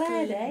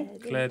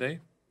 Clare Day,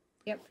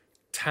 Yep.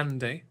 Tan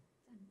Day,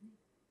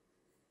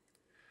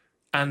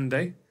 Ann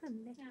Day,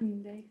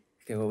 Monday.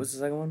 Okay, what was the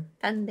second one?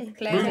 Sunday.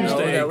 Claire Moon's No,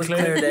 Day, that was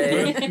Clare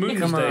Day. Moon's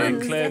Come Day,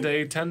 on. Clare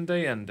Day, Tan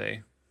Day, Ann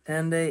Day,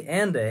 Tan Day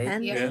and Day.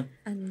 Sunday. Yeah.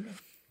 Sunday.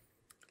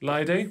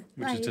 Lie Day,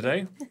 which is Lie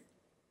today,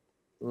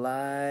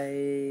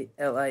 Lie Day.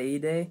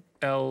 Lyday.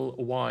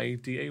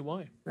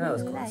 That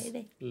was close.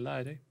 Lady.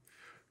 Lie Day.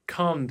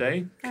 Karn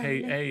Day,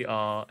 Karn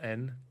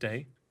Karn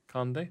Day,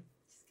 Karn Day.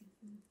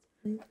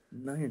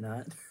 No, you're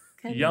not.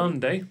 Yarn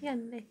Day,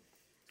 Sunday.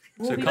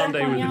 so be Karn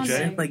back Day on with a Yarn J.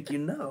 Day. Like you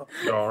know.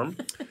 arm.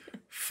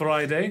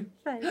 Friday,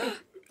 Friday.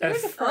 There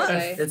is a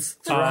Friday. It's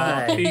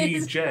Thrive.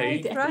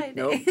 RPJ Friday.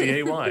 Nope.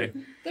 DAY.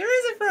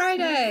 There is a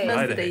Friday! That's the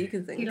Friday. day you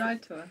can He sing.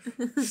 lied to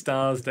us.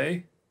 Stars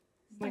Day,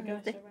 Oh my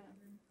gosh. I ran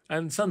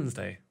and Sun's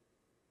Day.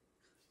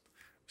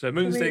 So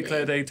Moon's Day, Really?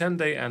 Clare Day, Ten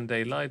Day, Ann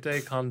Day, Light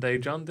Day, Karn Day,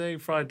 John Day,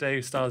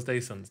 Friday, Stars Day,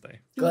 Sun's Day.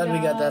 Glad we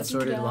got that Yeah,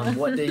 sorted yeah. on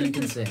what day you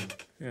can sing.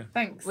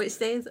 Thanks. Which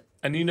day is it?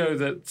 And you know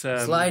that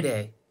Sly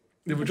Day.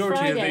 the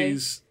majority of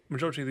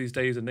Friday. these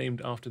days are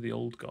named after the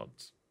old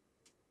gods.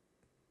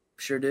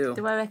 Sure do.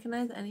 Do I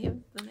recognise any of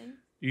the names?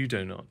 You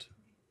do not.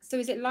 So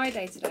is it Lie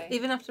Day today?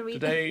 Even after reading?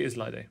 Today is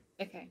Light Day.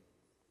 Okay.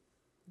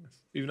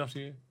 Even after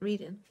you.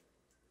 Reading.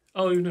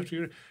 Oh, even after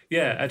you.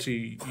 Yeah,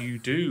 actually, you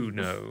do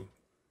know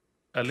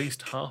at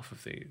least half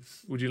of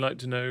these. Would you like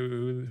to know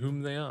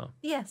whom they are?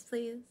 Yes,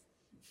 please.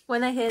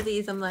 When I hear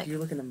these, I'm like, You're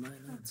looking at my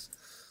notes.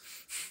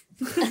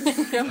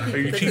 grumpy. Are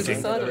you because it's a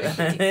cheating? sword away.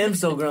 I am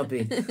so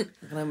grumpy. Can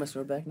I have my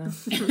sword back now?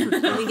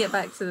 Let me get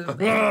back to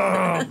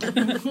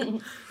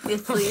the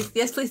Yes, please.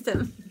 Yes, please,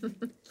 Tim.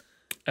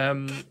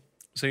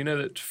 So you know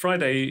that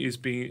Friday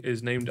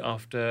is named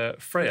after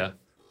Freya,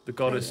 the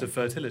goddess of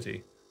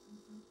fertility.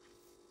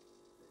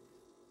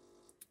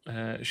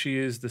 She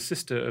is the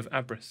sister of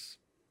Abris,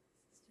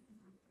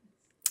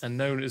 and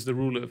known as the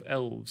ruler of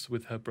elves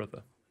with her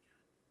brother.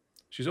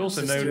 She's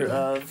also Sister known.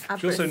 of.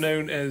 She's also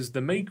known as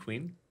the May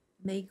Queen.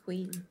 May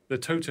Queen. The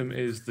totem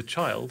is the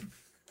child,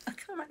 Oh,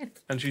 come on.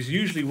 and she's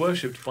usually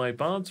worshipped by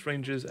bards,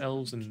 rangers,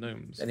 elves, and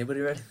gnomes. Anybody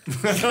ready?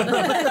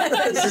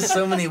 This is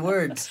so many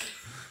words.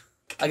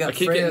 I got I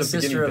keep getting Freya, the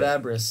sister of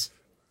beginning Abris.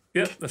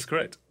 Yep, that's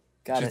correct.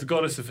 Got She's it. the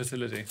goddess of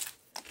fertility.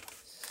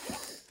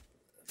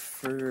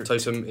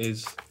 Totem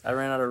is, I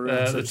ran out of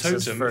room. so The it just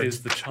says totem Fert.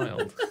 is the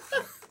child.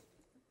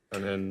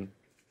 and then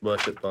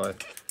worshipped by.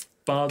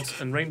 Bards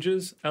and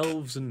rangers,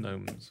 elves and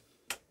gnomes.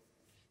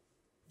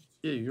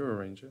 Yeah, you're a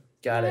ranger.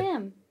 Got I it.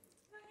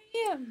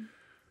 am.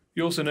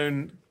 You also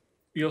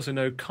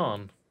know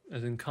Khan,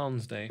 as in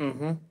Khan's Day,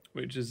 Mm-hmm.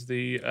 which is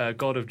the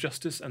god of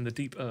justice and the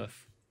deep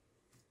earth.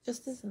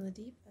 Justice in the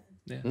deep end.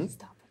 Yeah. Hmm?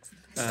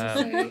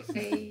 Um, So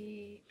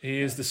a...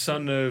 he is the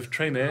son of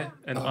Tremere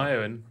and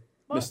Iowen.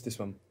 Missed this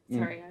one.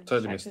 Sorry, I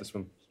Totally missed distracted. this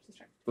one.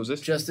 What was this?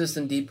 Justice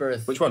and Deep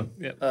Earth. Which one?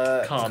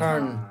 Karn.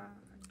 Karn,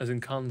 As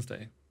in Khan's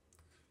Day.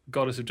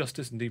 Goddess of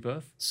justice and deep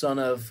earth. son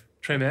of.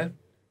 Tremere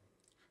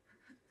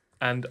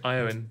and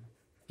Iowen.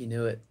 He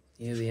knew it.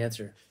 He knew the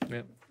answer. I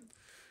knew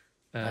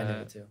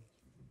Uh, it too.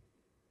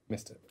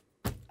 Missed it.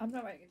 I'm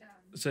not writing it down.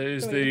 so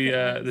is Sorry,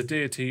 the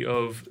deity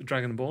of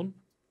Dragonborn,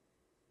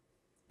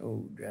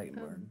 Oh,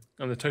 Dragonborn.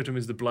 and the totem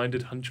is the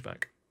blinded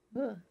hunchback.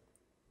 Ugh.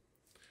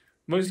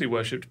 Mostly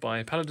worshipped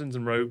by paladins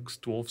and rogues,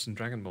 dwarfs, and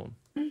dragonborn.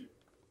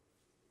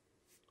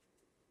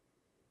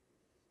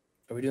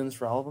 Are we doing this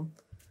for all of them?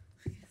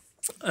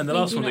 And the We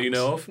last do one that you not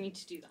know of need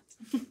to do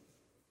that.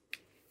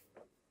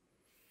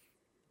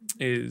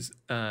 is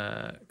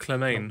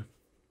Clemaine,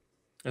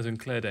 as in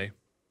Claire Day.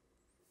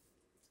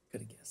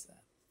 Could have guessed that.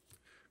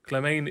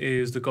 Clemaine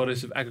is the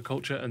goddess of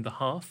agriculture and the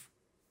hearth.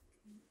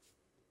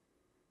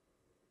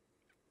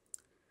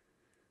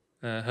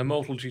 Her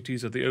mortal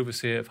duties are the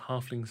overseer of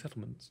halfling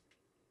settlements.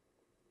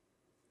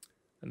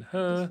 And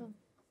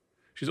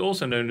she's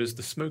also known as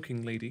the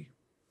Smoking Lady.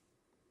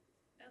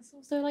 That's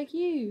also like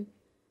you.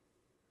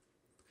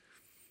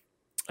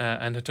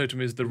 And her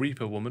totem is the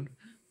Reaper Woman.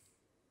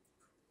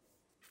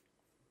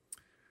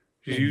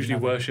 She's Maybe usually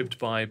nothing. worshipped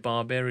by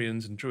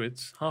barbarians and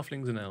druids,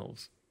 halflings and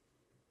elves.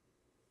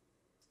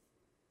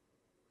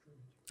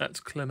 That's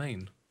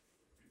Clemaine,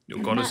 your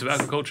And goddess of that's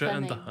agriculture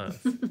and the Clemaine.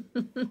 hearth.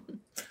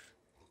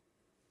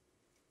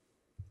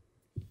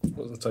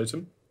 What's the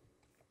totem?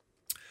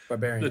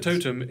 Barbarians. The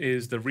totem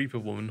is the Reaper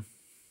Woman.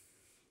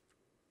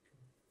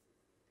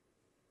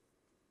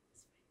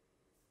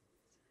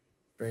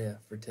 Freya,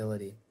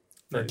 fertility.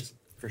 Nice.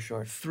 For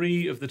short.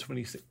 3 of the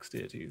 26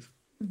 deities.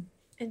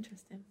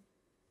 Interesting.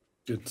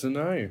 Good to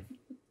know.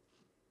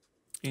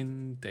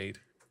 Indeed.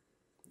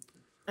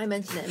 I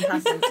mentioned it in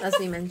passing, as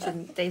we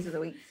mentioned days of the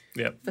week.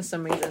 Yep. For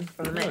some reason,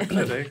 from the night.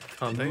 Can't they?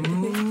 Can't they?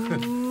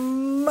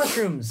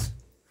 Mushrooms.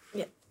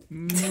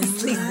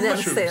 Please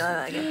never say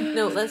that again.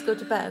 No, let's go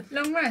to bed.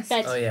 Long rest.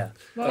 Bed. Oh yeah.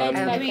 Well, Bed,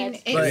 I bed, mean,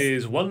 bed. It But-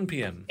 is 1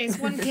 p.m. it's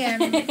 1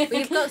 p.m.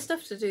 We've got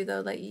stuff to do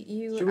though. Like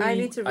you, Should I we-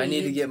 need to read. I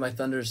need to get my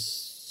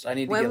thunders. I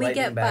need to when get we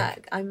lightning get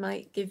back, I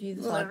might give you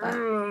the slide back.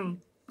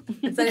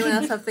 Does anyone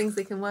else have things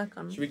they can work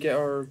on? Should we get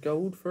our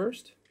gold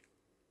first?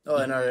 Oh,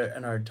 and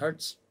our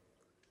tarts.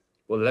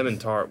 Well, lemon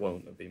tart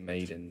won't be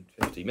made in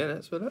 50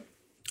 minutes, will it?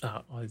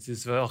 This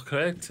is very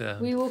correct.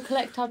 We will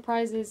collect our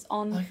prizes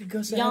on I could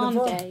go say Yarn hi to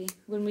Vaughn. Day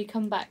when we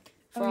come back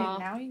for Oh, yeah, our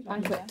now you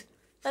got banquet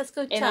Let's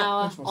go in chat.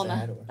 our I just wanna say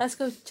hi honour. to her. Let's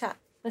go chat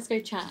Let's go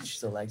chat. She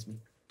still likes me.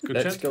 Good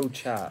Let's chat. go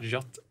chat.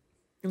 Jot.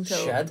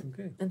 until Shad.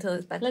 Okay. until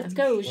it's bedtime. Let's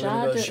go, We're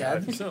gonna go Jade.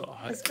 Shad. So,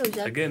 Let's go,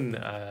 Jack. again,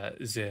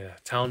 the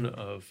town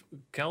of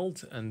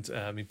Gald and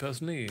me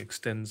personally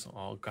extends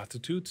our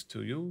gratitude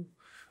to you.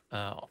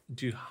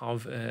 Do you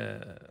have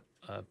a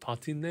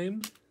party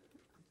name?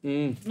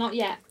 Not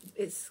yet.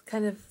 It's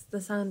kind of the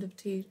sound of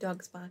 2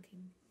 dogs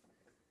barking.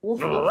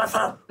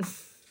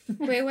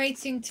 We're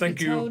waiting to Thank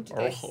be you. told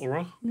this. We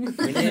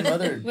need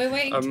another. We're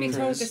waiting to be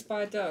told Chris. this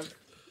by a dog.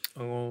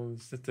 Oh,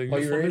 is that the Oh,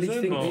 you really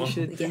euphemism, think or- we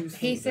should do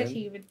He said something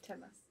he would tell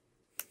us.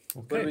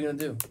 What are we Okay. gonna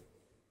do?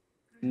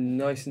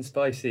 nice and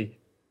spicy?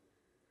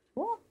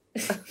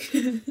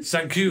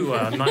 Thank you.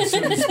 Nice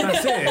and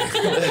spicy.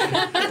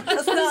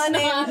 That's not a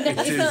name.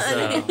 It is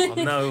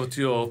now to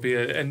your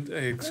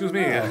excuse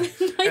me.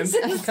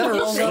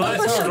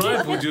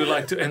 Scribe, would you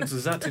like to enter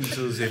that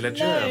into the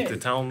ledger No. of the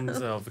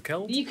towns of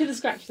Keld? You could have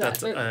scratched that.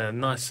 That's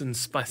nice and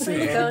spicy.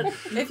 Please don't.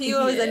 If you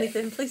owe us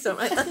anything, please don't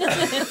write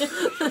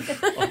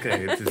that.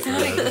 Okay, it is.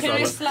 Can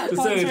I slap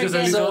just Poncho just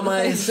again? So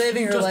my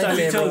saving her Just a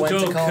lightsaber little went to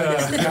joke, calling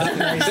us not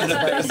nice and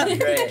spicy.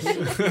 Great.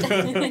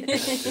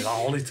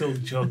 a little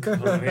joke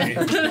for me. It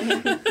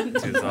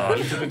is a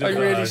little bit I'm of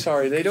really a-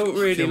 sorry. They don't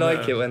really humour.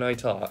 like it when I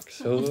talk.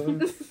 So,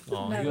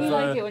 Oh, No, you we have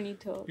like a- it when you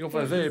talk. you have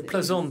a very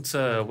pleasant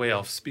way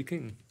of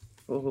speaking.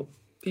 well,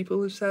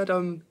 people have said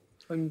I'm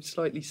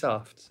slightly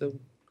soft. So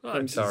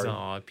I'm It is,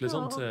 sorry.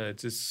 pleasant.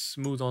 It is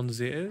smooth on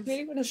the ears.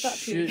 Really want to slap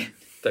you. Should,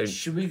 Don't.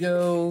 should we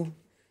go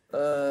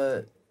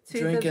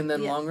drink and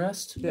then yeah. long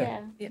rest?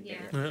 Yeah. Yeah.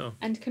 Yeah,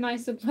 And can I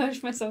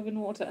submerge myself in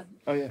water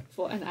Oh yeah.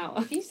 for an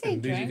hour? You say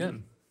indeed you drink.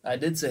 can. I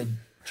did say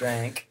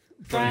drank.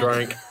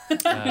 Drank.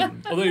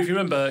 Although, if you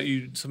remember,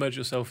 you submerged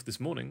yourself this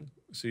morning,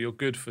 so you're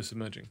good for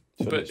submerging.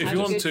 So But if I'm you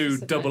want good to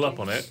for double up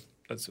on submerging. it,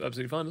 that's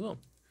absolutely fine as well.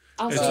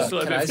 I'll It's see. just a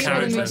little can bit of I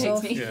character. see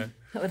what it takes me? Yeah.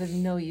 That would have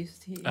no use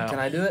to you. Can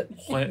I do it?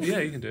 Well, yeah,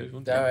 you can do it if you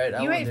want to. All right, I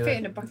You won't won't do fit it.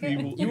 in a bucket.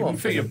 You can won't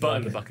fit your fit butt in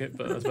in the the bucket,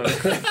 but that's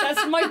about it.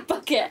 That's my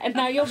bucket, and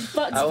now your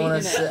butt's I been want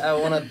in to. it. I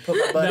want to put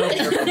my butt. in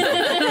your butt.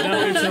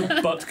 Now it's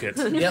a butt kit.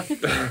 Yep.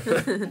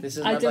 This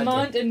is I my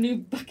demand a new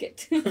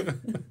bucket. bucket.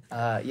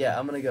 Yeah,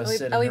 I'm gonna go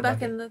sit. Are we in her back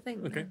bucket. in the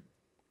thing? Okay.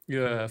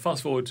 Yeah,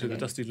 fast forward to the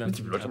Dusty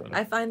Lantern Tavern.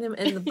 I find him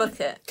in the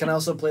bucket. Can I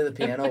also play the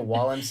piano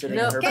while I'm sitting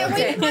No. in her Get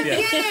bucket? away from my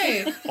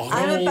piano!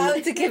 I'm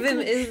about to give him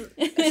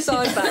his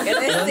sword back, and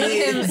I see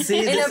him See,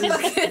 in this a is-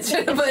 bucket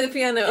trying to play the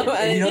piano.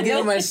 If you don't give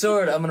me my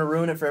sword, I'm gonna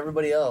ruin it for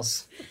everybody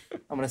else.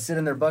 I'm gonna sit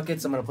in their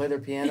buckets. I'm gonna play their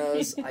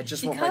pianos. I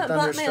just You want my can't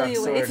blackmail thunderstruck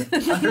your way sword.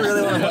 to- I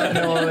really want to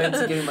blackmail my way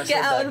into giving my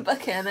Get sword out of the back.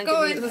 bucket and then Go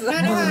on, give no, you no, the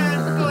no,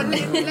 go on,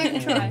 let me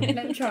try.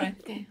 Let me try.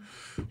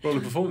 Roll a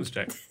performance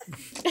check.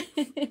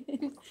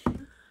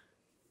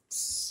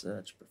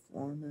 Such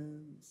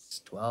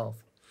performance. 12.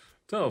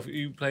 12.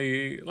 You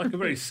play like a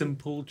very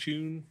simple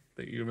tune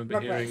that you remember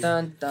Rock hearing.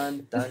 Dun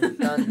dun dun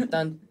dun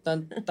dun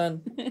dun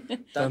dun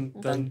Dun,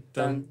 dun,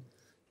 dun,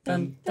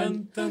 dun,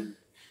 dun, dun.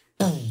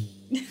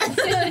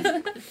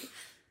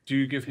 Do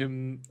you give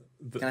him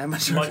the Can I have my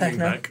sword lightning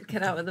back back?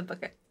 Get out of the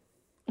bucket.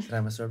 Can I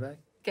have my sword back?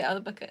 Get out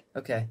of the bucket.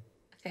 Okay.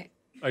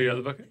 Are you out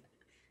of the bucket?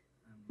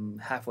 I'm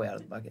halfway out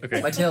of the bucket.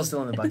 Okay. My tail's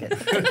still in the bucket.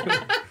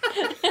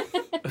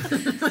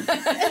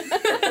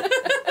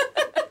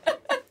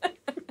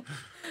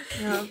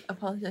 No,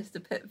 apologise to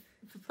Pip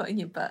for putting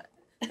your butt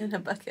in a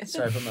bucket.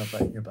 Sorry, I put my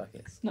butt in your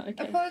bucket. It's not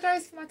okay.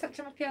 Apologise for my touch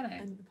on my piano.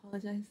 And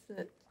apologise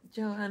to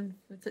Joanne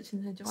for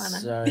touching her Joanna.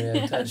 Sorry,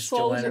 I touched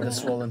Swollen Joanna the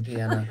piano. swollen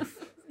piano.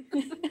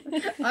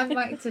 I'm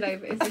Mike today,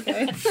 but it's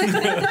okay.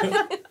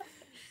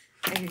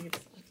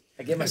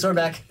 I get my sword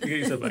back. You get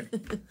yourself back.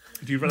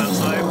 Do you run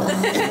outside?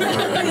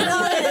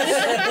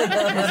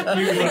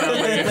 You run out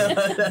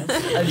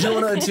there. I don't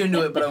want to attune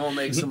to it, but I won't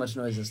make so much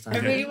noise this I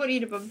time. really want you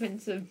to bump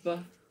into Buff.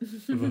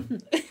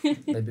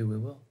 Maybe we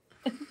will.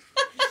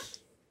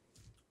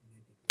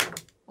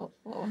 What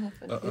will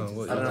happen? Uh-oh,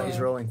 what I don't know. He's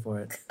rolling for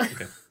it.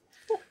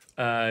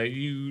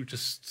 You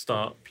just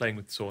start playing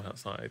with the sword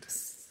outside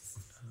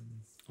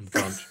on the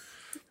branch.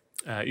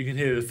 You can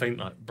hear the faint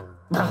like. Brr.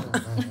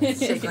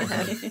 Shake my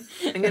head.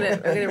 I'm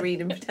gonna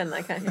read and pretend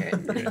I can't hear it.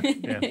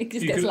 Yeah. It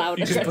just You gets can- louder.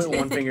 you Just can- put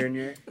one finger in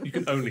your ear. You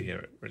can only hear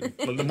it, really.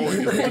 But the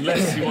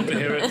less you want to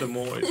hear it, the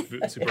more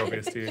it's super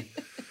obvious to you.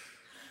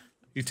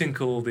 You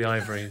tinkle the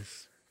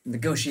ivories.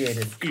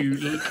 Negotiated.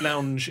 You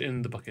lounge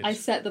in the bucket. I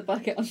set the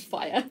bucket on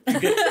fire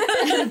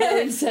and go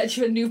in search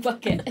of a new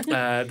bucket.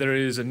 There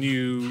is a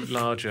new,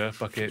 larger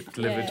bucket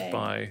delivered Yay.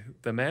 by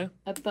the mayor,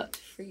 A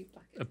butt-free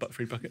bucket. a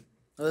butt-free bucket.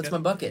 Oh, that's Yeah. my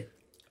bucket.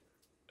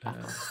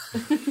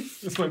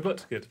 That's my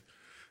butt kid.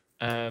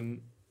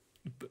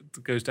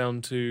 Goes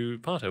down to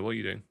Parto. What are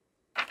you doing?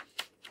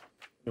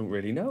 Don't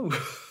really know.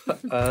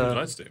 What would you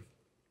like to do?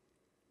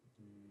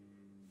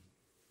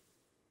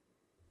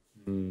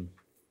 Hmm.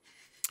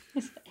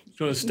 Do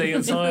you want to stay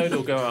inside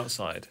or go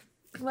outside?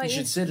 Why You don't you,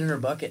 should sit in her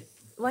bucket.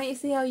 why don't you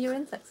see how your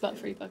insects are?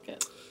 Butt-free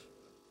bucket.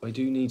 I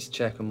do need to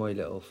check on my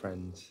little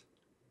friends.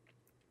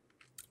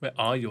 Where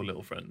are your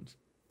little friends?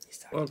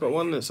 Well, I've got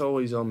one that's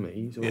always on me.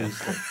 He's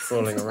always like,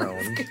 crawling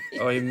around.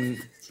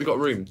 We got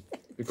room.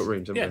 We've got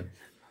rooms, haven't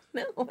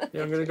No. we?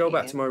 Yeah, I'm going to go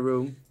back to my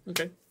room.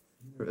 Okay.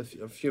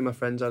 A few of my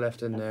friends I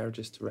left in there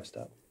just to rest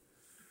up.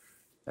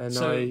 And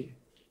So-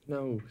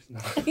 No.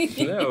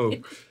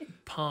 No.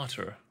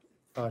 Parter.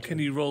 Pardon. Can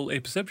you roll a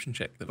perception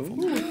check then? For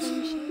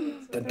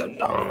me? Dun, dun,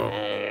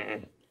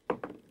 dun.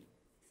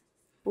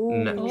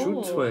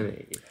 Natural Oh.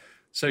 20.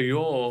 So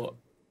your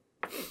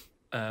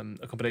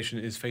accommodation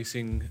is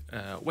facing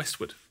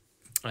westward,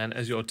 and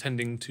as you're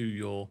tending to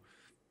your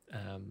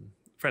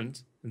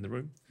friends in the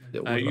room,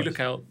 Little you woodlice. look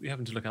out. You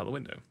happen to look out the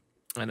window,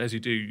 and as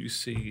you do, you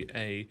see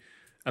a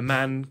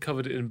man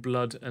covered in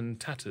blood and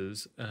tattered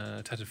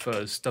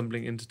furs,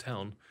 stumbling into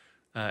town,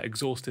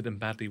 exhausted and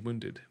badly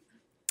wounded.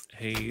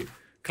 He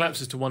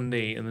collapses to one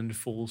knee and then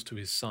falls to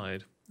his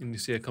side, and you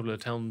see a couple of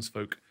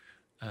townsfolk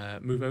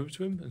move over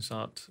to him and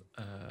start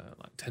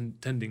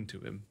tending to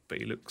him. But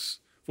he looks,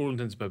 for all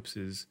intents and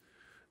purposes,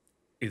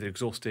 either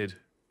exhausted,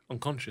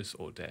 unconscious,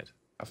 or dead.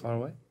 How far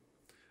away?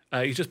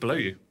 He's just below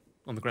you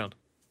on the ground.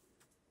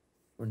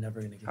 We're never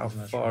going to get How this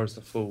much far room. is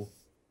the fall?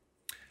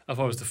 As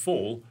far as the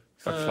fall,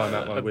 If I climb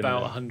out my about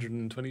window.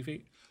 120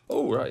 feet.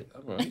 Oh, right.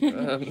 All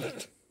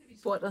right.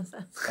 What does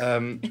that? I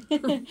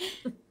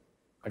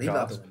Leave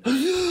out the gasp.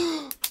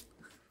 window.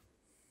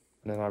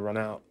 And then I run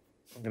out.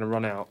 I'm going to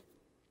run out.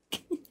 then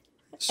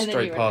Straight you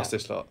run past out.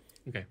 this lot.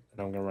 Okay. And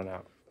I'm going to run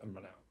out and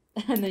run out.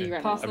 And then Okay. you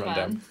ran Past out. the I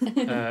run van.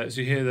 down. So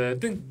you hear the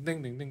ding,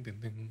 ding, ding, ding, ding,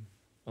 ding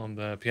on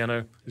the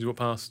piano as you walk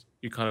past.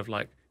 You kind of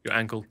like your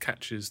ankle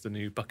catches the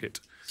new bucket.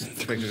 You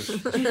Catch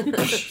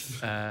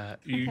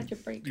a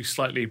break. you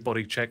slightly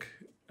body check.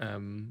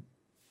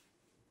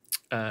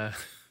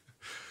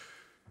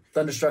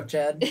 Thunderstruck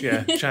Chad.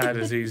 Yeah, Chad,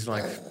 as he's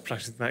like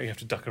flashing that, you have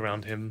to duck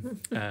around him.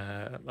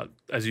 Like,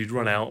 as you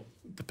run out,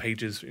 the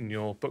pages in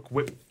your book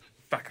whip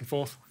back and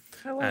forth.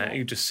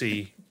 You just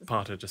see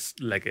Parter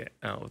just leg it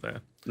out of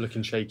there,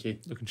 Looking shaky.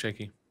 looking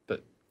shaky.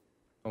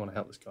 I want to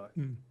help this guy.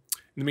 In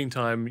the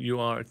meantime, you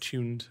are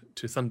attuned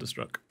to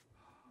Thunderstruck.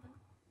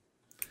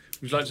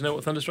 Would you like to know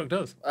what Thunderstruck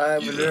does? I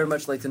would very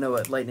much like to know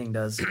what lightning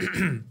does.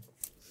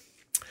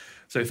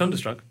 So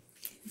Thunderstruck,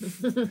 It's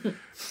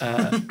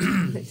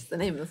the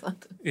name of the song.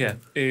 yeah,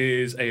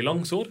 is a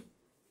long sword.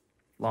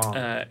 Long.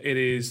 It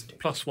is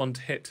 +1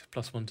 to hit,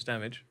 +1 to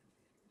damage.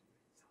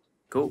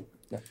 Cool.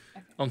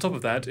 On top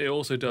of that, it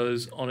also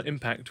does on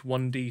impact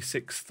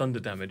 1d6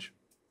 thunder damage.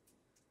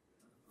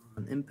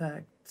 On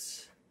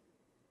impact,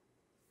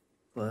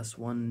 plus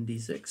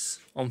 1d6.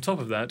 On top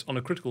of that, on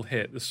a critical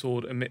hit, the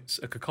sword emits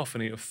a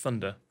cacophony of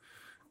thunder.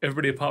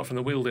 Everybody apart from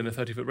the wielder in a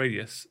 30-foot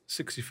radius,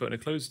 60 foot in a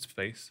closed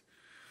space,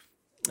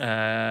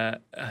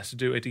 has to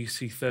do a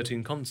DC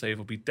 13 con save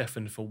or be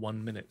deafened for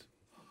 1 minute.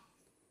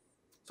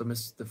 So I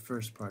missed the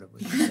first part of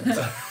what you said.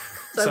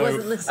 So So, I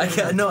wasn't listening.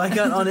 I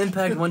got on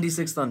impact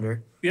 1d6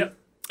 thunder. Yep.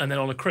 And then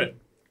on a crit,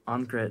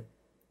 On crit.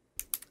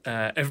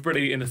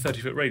 everybody in a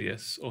 30-foot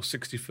radius, or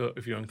 60 foot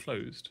if you're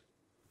enclosed,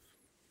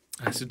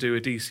 has to do a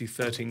DC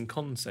 13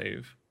 con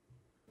save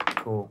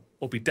Cool.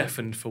 or be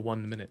deafened for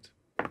 1 minute.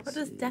 What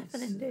does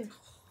deafening do?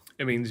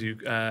 It means you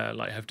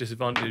have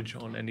disadvantage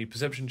on any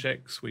perception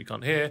checks where you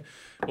can't hear.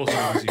 Also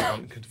means you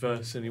can't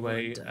converse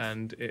anyway,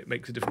 and it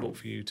makes it difficult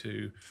for you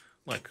to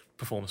like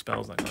perform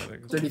spells, that kind of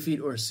thing. 30 feet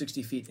or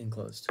 60 feet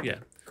enclosed. Yeah.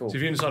 Cool. So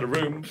if you're inside a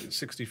room, it's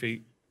 60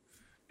 feet.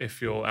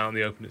 If you're out in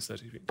the open, it's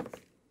 30 feet.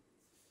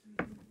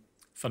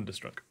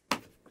 Thunderstruck.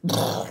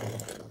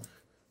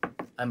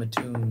 I'm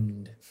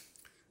attuned.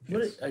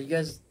 What are you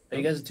guys? Are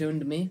you guys attuned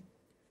to me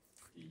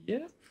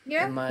Yeah.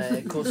 Yeah. and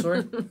my cool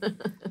sword?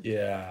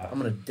 Yeah. I'm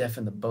gonna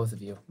deafen the both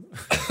of you.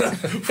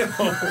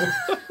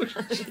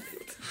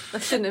 I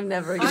shouldn't have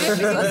never I am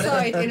given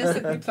inside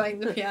innocently playing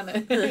the piano.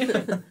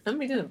 And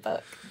we didn't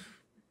book.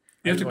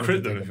 You have I to wanted crit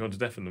to them take if you want to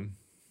deafen them.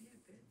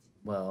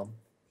 Well,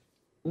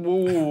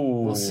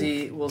 Ooh. we'll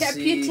see. We'll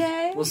see.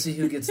 We'll see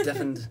who gets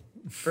deafened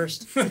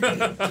first. You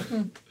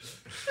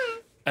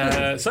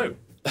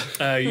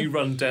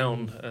run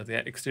down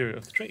the exterior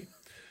of the tree,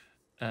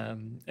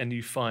 and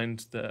you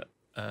find that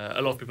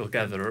a lot of people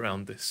gather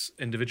around this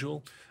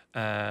individual.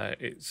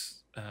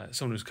 It's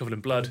someone who's covered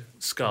in blood,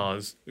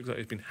 scars, looks like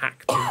he's been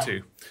hacked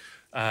into.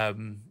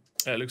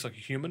 It looks like a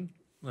human,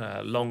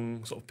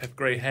 long sort of pepper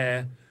grey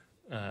hair,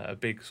 a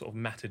big sort of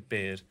matted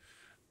beard.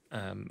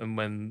 And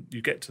when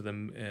you get to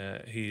them,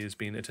 he is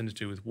being attended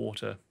to with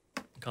water.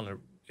 Kind of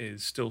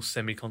is still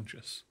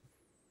semi-conscious.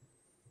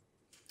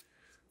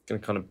 Gonna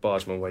kind of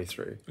barge my way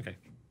through. Okay.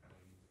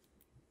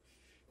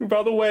 Move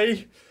out the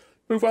way.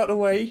 Move out the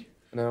way.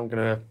 And then I'm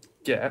gonna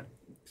get.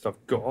 Because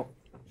I've got.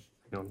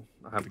 Hang on.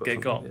 I have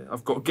Get got. Yeah,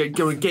 I've got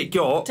go and get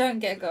got. Don't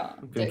get got.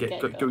 I'm gonna Don't get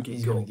get go got. get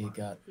He's gonna got. get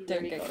got.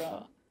 Don't get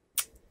got.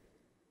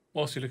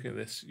 Whilst you're looking at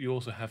this, you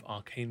also have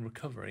Arcane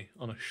Recovery.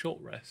 On a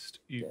short rest,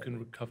 you can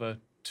recover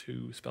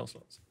 2 spell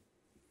slots.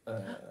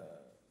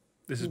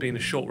 This has been a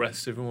short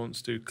rest. If everyone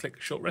wants to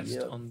click short rest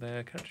Yep. on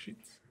their character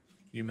sheets,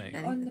 you may.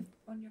 Any- On your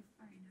phone,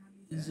 how do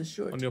you Is this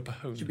short? On your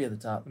Pahone. Should be at the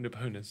top. On your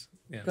Pahonas.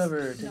 Yeah.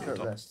 Cover. Take No. short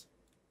Top. rest.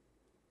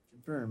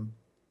 Confirm.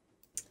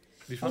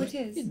 Have you Oh, found it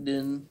it? is.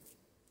 Hidden.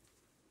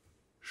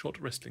 Short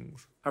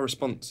restlings. How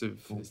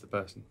responsive is the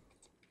person?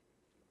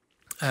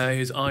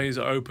 His eyes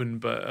are open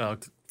but are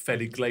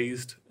fairly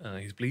glazed.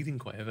 He's bleeding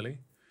quite heavily,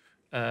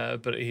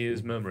 but he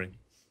is murmuring.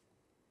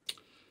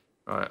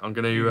 Alright, I'm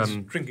gonna He's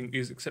drinking.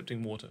 He's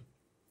accepting water.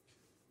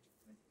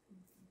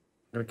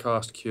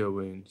 cast Cure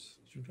Wounds.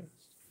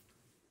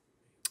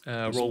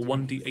 Roll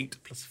 1d8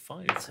 plus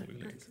 5.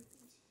 Please.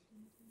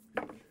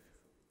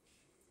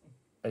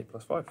 8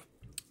 plus 5.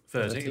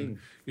 13.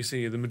 You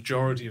see the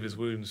majority of his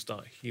wounds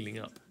start healing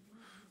up.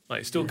 Like,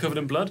 it's still covered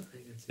in blood.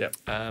 Yep.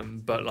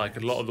 But like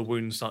a lot of the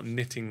wounds start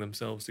knitting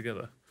themselves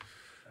together.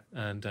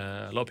 And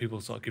a lot of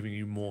people start giving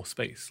you more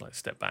space, like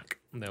step back.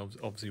 And they're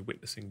obviously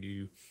witnessing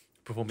you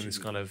performing this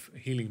kind of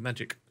healing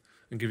magic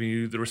and giving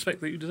you the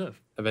respect that you deserve.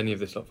 Have any of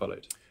this not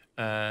followed?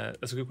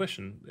 That's a good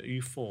question.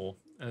 You 4,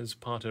 as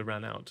Parter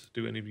ran out,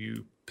 do any of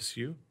you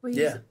pursue? Were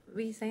you, Yeah.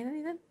 were you saying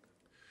anything?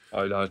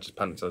 I just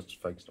panicked. I was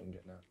just focused on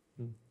getting out.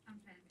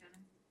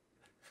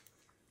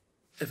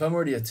 If I'm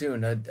already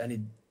attuned, I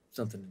need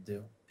something to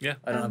do. Yeah.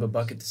 I don't have a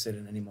bucket to sit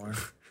in anymore.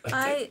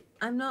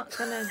 I'm not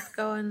gonna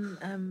go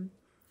and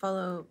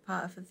follow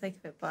Parter for the sake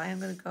of it, but I am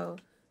gonna go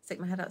stick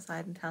my head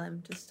outside and tell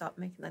him to stop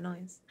making the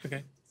noise.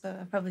 Okay. So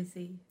I'll probably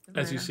see him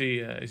As you around. see,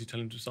 as you tell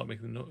him to stop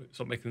making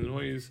the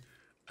noise,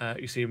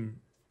 you see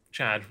him,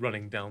 Chad,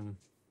 running down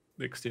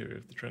the exterior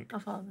of the trunk. I'll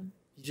follow them.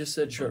 You just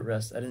said short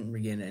rest. I didn't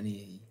regain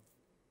any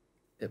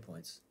hit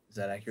points. Is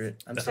that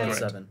accurate? I'm That's still at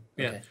correct. 7.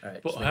 Yeah. Okay. All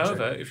right. But just making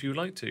however, sure. if you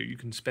like to, you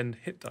can spend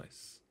hit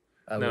dice.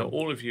 I Now, will.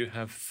 all of you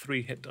have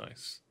 3 hit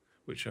dice,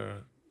 which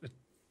are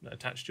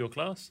attached to your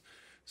class.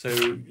 So,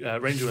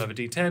 Ranger will have a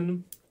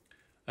D10,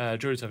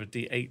 Druids have a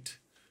D8,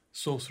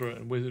 Sorcerer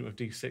and Wizard have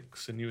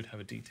D6, and you would have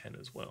a D10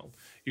 as well.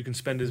 You can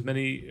spend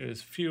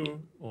as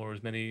few or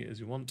as many as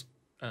you want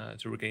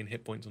to regain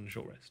hit points on a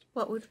short rest.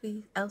 What would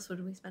we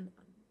spend it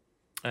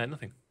on?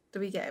 Nothing. Do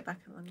we get it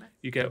back in long rest?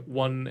 You get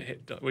 1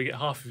 hit. We get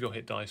half of your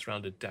hit dice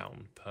rounded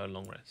down per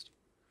long rest.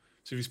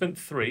 So if you spent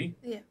 3,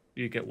 Yeah.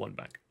 you get 1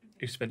 back.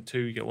 If you spent 2,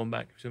 you get 1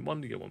 back. If you spent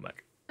 1, you get 1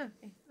 back.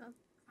 Okay.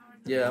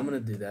 Yeah, I'm gonna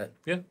do that.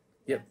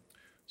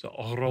 So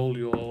I'll roll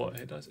your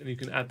hit dice, and you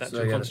can add that So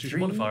to I your got a Constitution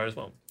 3. modifier as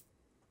well.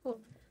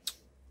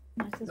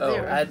 Nice as Oh,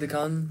 zero. add the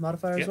con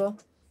modifier Yep. as well?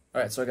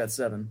 All right, so I got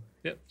 7.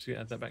 Yep. So you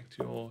add that back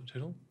to your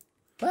total.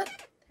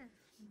 What?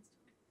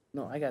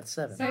 No, I got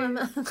 7.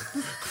 So,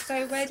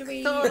 so where do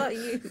we? Not about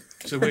you.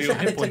 So where your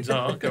hit points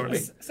are currently,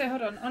 So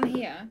hold on. On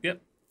here.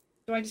 Yep.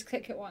 Do I just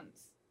click it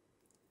once?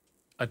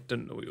 I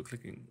don't know what you're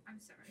clicking. I'm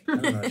sorry. I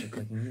don't know what you're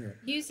clicking either.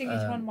 Using it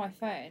on my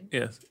phone.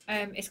 Yes.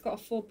 It's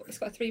got It's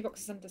got 3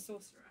 boxes under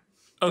sorcerer.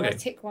 Do I Okay.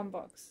 tick 1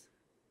 box.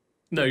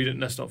 No, you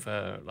didn't. That's not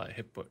for like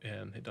hit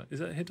dice. Is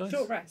that a hit dice?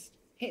 Short rest.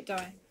 Hit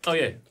die. Oh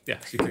yeah. Yeah.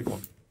 So you click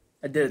 1.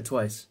 I did it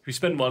twice. If you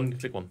spend 1, you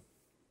click 1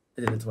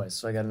 I did it twice,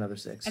 so I got another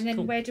 6. And then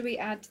Cool. where do we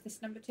add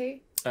this number to?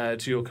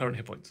 to your current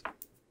hit points.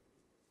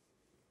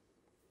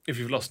 If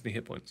you've lost any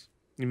hit points,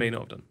 you may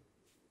not have done.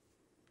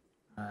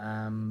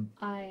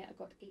 I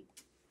got 8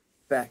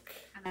 Back.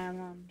 and I'm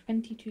on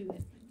 22 hit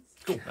points.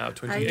 Cool.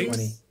 Out of I 28. used-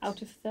 20.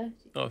 Out of 30.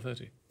 Oh,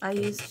 30. I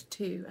used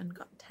 2 and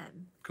got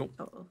 10. Cool.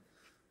 Total.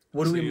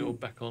 What do So we? you're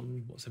back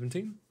on what,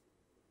 17?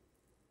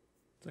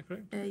 that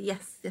correct?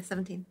 Yes,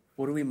 17.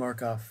 What do we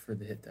mark off for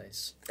the hit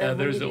dice? There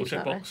When is a you little do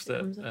that checkbox rest, it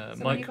comes up. that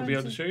So Mike when will you be go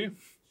able to show you.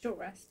 Short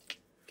rest.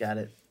 Got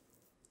it.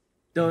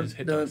 Just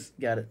hit Don't. dice.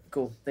 Got it.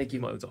 Cool. Thank You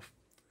you. mark those off.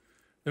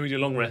 Then we do a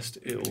long rest,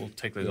 it will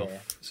take those Yeah,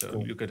 off. So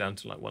cool. you'll go down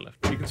to like one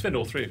left. You can spend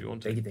all 3 if you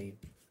want to. Thank you.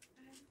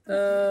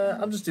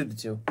 I'll just do the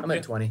 2. I'm Yeah.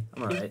 at 20.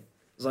 I'm alright.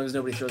 As long as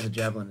nobody throws a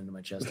javelin into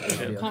my chest, I'll be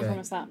Can't okay.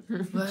 promise that. Hey.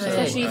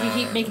 Especially if you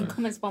keep making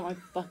comments about my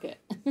bucket.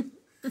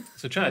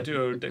 So Chad,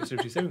 do a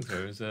dexterity saving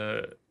throw as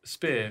a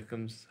spear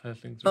comes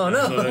hurtling through. Oh,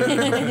 no.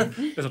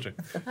 That's not true.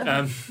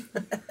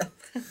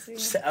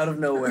 Just out of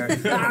nowhere.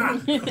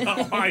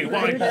 Why?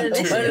 Why did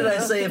I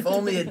say if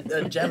only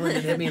a javelin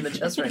could hit me in the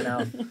chest right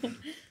now?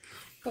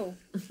 Cool.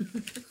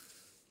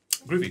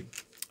 Groovy.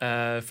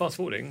 Fast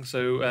forwarding.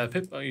 So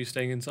Pip, are you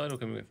staying inside or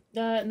coming with?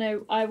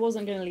 No, I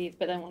wasn't going to leave,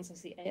 but then once I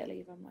see Aya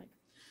leave, I'm like,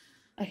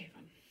 okay,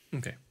 fine.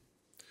 Okay.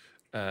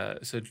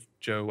 So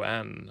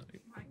Joanne,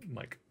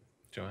 Mike,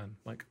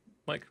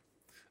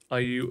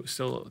 are you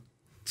still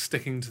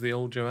sticking to the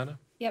old Joanna?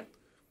 Yep.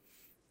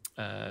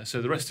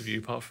 So the rest of you,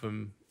 apart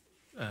from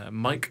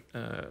Mike,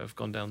 have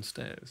gone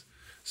downstairs.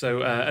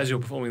 So as you're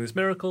performing this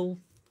miracle,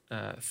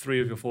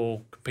 3 of your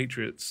 4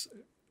 compatriots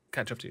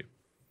catch up to you.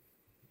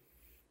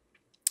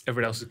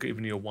 Everyone else has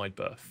given you a wide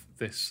berth.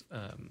 This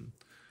sort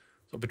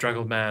of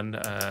bedraggled man,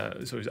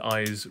 so his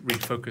eyes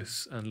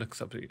refocus and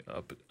looks up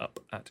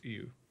at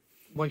you.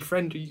 My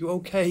friend, are you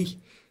okay?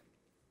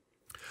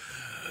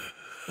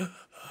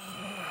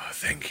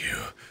 Thank you.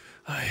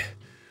 I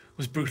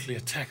was brutally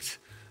attacked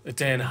a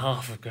day and a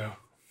half ago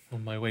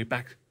on my way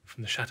back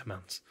from the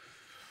Shattermounts.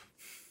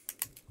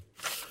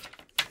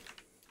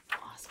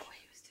 Ask what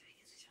he was doing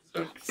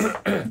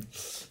in the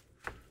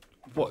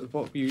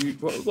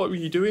What were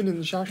you doing in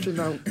the Shasta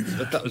Mount?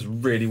 That was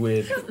really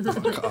weird.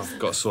 I've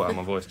got to sort out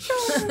my voice.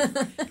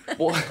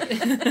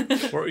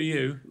 What are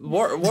you?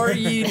 What are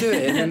you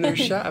doing in the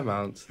Shatter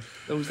Mount?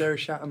 Was there a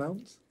Shatter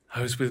Mount?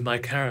 I was with my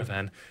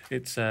caravan.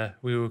 It's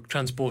we were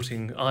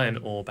transporting iron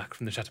ore back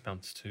from the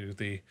Shattermounts to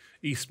the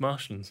East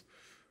Marshlands.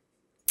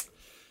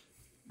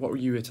 What were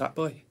you attacked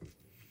by?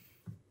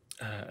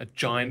 A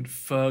giant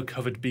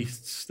fur-covered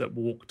beasts that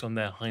walked on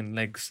their hind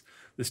legs.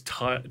 This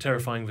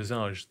terrifying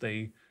visage.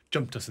 They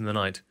jumped us in the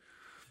night,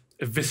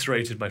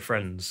 eviscerated my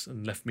friends,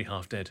 and left me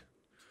half dead.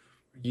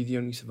 Are you the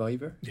only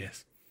survivor?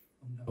 Yes.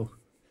 Oh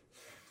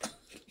no.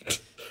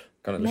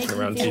 Kind of Make looking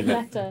him around feel to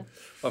them. better.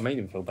 I made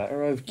him feel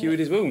better. I've cured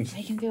his wounds.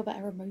 Make him feel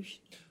better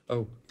emotionally.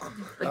 Oh.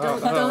 But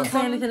don't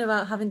say anything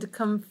about having to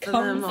come for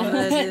them or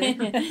hurt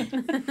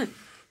you.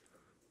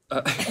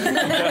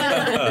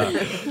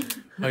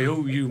 I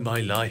owe you my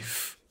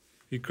life.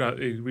 He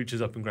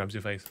reaches up and grabs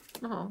your face.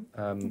 Oh,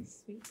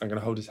 Sweet. I'm going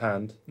to hold his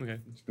hand. Okay.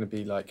 It's going to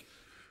be like,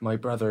 my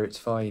brother, it's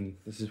fine.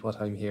 This is what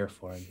I'm here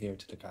for. I'm here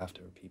to look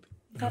after people.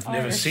 I've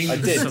never seen. I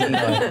did, didn't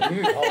I?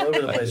 You're all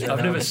over the place right I've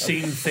now. never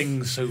seen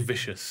things so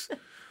vicious.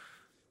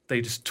 They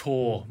just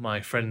tore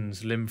my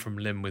friends limb from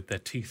limb with their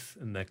teeth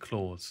and their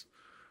claws,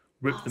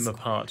 ripped them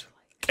apart,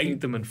 ate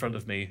them in front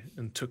of me,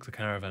 and took the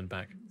caravan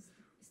back.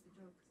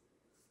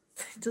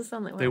 it does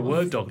sound like They were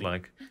werewolves.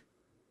 dog-like.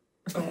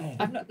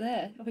 I'm not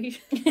there. Are you?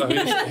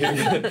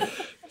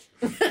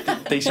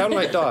 They sound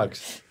like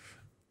dogs.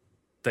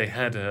 They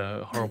had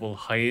a horrible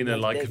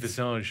hyena-like Legs.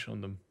 visage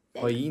on them.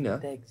 Hyena.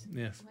 Thanks.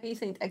 Yes. Why are you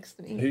saying text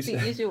to me? Who's-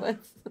 Use your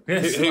words.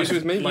 Yes. Who's like,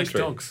 with me? like You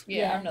three? dogs.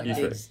 Yeah, I'm not You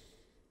there. three.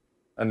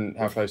 And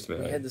how close to We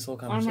me? had this whole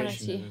I'm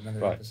conversation right, in another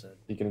Right. episode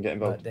You going to get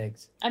about involved?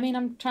 Degs. I mean,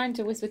 I'm trying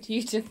to whisper to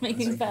you to make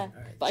things fair,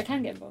 Alright. but I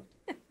can get involved.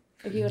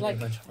 If you would like A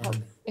bunch of help.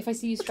 harm. If I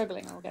see you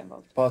struggling, I'll get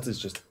involved.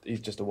 He's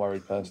just a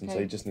worried person, so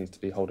Okay. he just needs to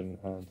be holding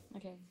a hand.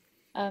 Okay.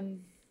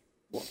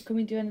 Can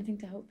we do anything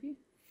to help you?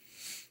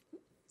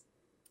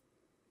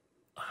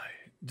 I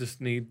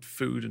just need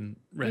food and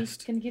We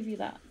rest. can give you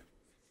that.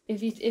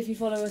 If you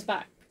follow us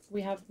back,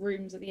 we have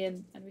rooms at the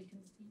inn, and we can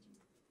feed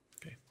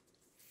you.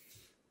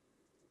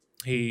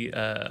 He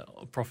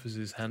proffers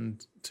his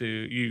hand to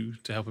you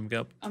to help him get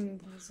up. I'm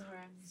sorry,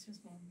 I'm so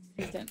small.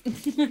 Please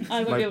don't.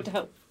 I won't be able to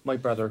help. My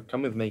brother,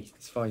 come with me.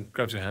 It's fine.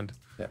 Grabs your hand.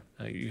 Yeah.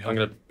 You I'm help.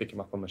 going to pick him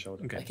up on my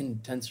shoulder. Okay. I can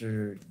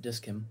tensor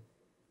disc him.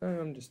 No,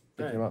 I'm just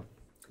picking Alright.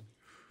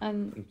 him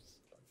up.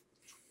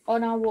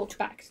 On our walk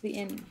back to the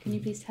inn, can you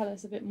please tell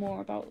us a bit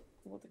more about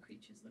what the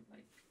creatures look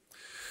like?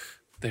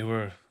 They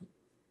were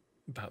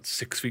about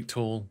 6 feet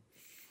tall,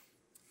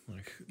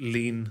 like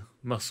lean,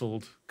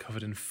 muscled,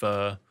 covered in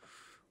fur,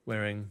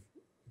 wearing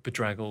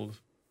bedraggled,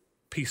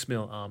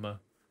 piecemeal armor,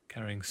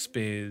 carrying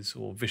spears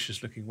or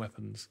vicious-looking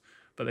weapons.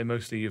 But they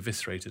mostly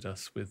eviscerated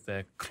us with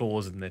their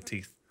claws and their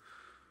teeth.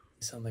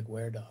 They sound like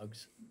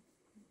were-dogs.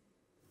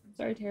 I'm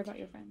sorry to hear about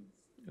your friends.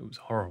 It was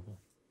horrible.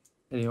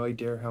 Any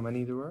idea how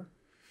many there were?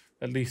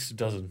 At least a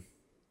dozen.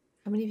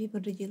 How many people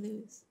did you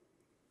lose?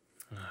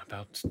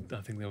 I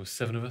think there was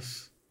 7 of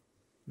us,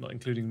 not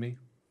including me.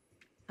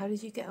 How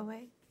did you get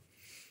away?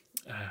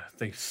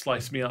 They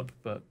sliced me up,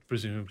 but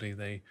presumably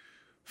they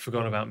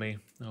forgot about me.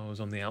 I was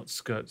on the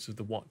outskirts of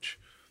the watch.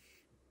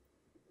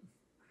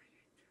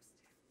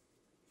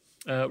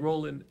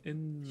 Roll in.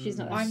 She's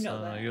not there. I'm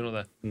not there. You're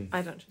not there.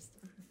 I don't trust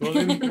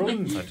them. Roll in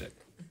inside check.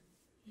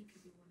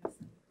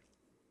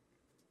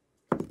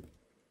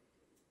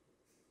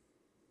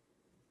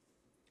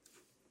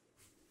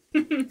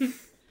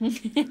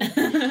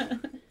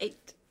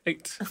 8.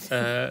 8.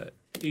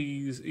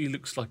 He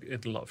looks like in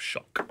a lot of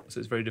shock, so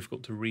it's very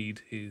difficult to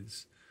read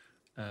his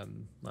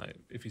like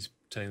if he's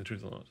telling the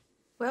truth or not.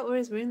 What were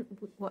his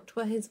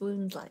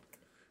wounds like?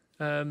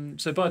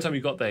 So by the time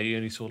you got there, you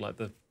only saw like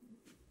the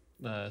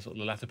sort of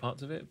the latter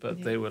parts of it, but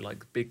Okay. they were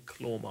like big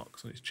claw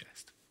marks on his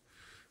chest,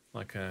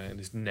 like in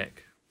his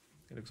neck.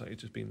 It looks like he's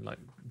just been like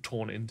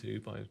torn into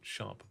by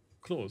sharp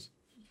claws.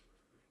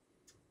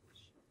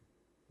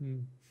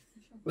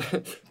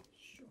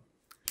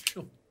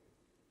 Sure.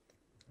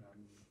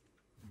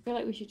 I feel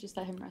like we should just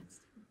let him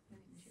rest.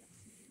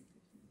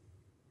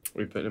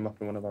 We put him up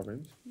in one of our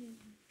rooms.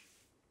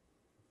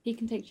 He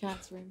can take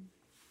Chad's room.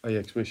 Oh yeah,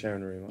 because we're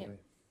sharing a room, aren't Yep.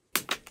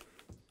 we?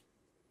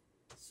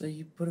 So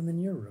you put him in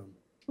your room.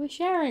 We're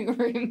sharing a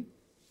room.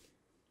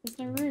 There's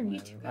no room.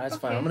 That's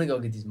fine. I'm gonna go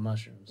get these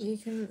mushrooms. You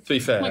can. To be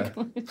Oh my fair,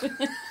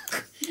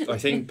 God. I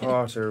think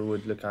Parter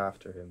would look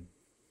after him.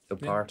 So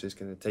Yeah. Parter's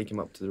going to take him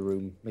up to the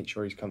room, make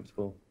sure he's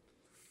comfortable.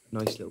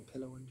 Nice little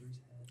pillow under his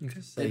head.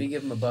 Okay. Say, Maybe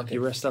give him a bucket. you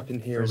rest up in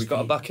here. for his We've got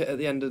a feet. bucket at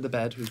the end of the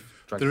bed. We've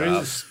dragged There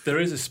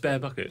that is a spare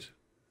bucket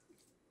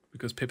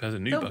because Pip has a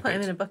new Don't bucket. put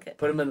him in a bucket.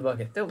 Put him in the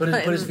bucket. Don't Put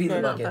his feet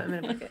in the don't bucket. Put him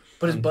in a bucket.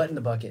 Put his butt in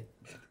the bucket.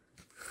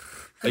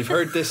 I've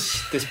heard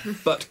this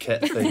butt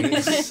kit thing.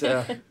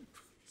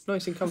 It's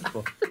nice and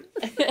comfortable.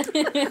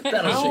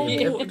 That'll How, show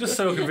you. just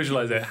so I can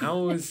visualize it,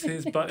 how is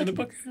his butt in a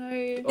bucket?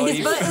 No. Oh, His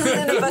you- butt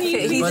isn't in a bucket.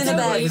 He's in a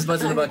bed. His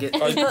butt's in the bucket. I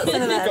butt's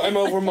in the bed. got him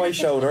over my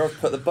shoulder. I've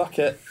put the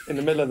bucket in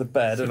the middle of the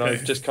bed, and Okay.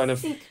 I've just kind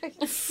of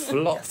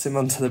flopped him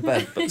onto the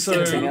bed. But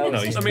So, Something no,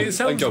 else. he's, I mean, it I'm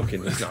sounds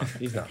joking. He's not.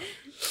 He's not.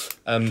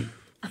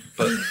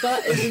 But His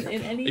butt isn't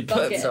in any He put-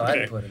 bucket. So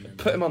Okay. I'd put him in.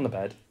 put him on the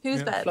bed. Whose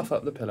Yeah. bed? Fluff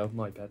up the pillow.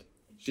 My bed.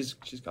 She's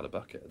got a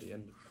bucket at the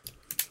end.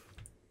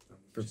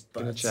 For Just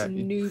gonna butts. check.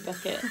 New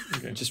bucket.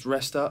 okay. Just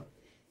rest up.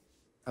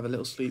 Have a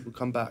little sleep. We'll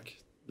come back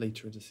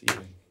later this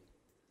evening.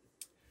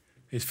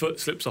 His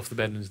foot slips off the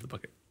bed and into the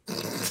bucket.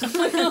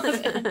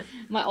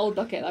 My old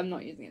bucket. I'm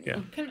not using it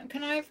anymore.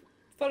 Can I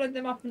follow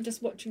them up and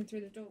just watch him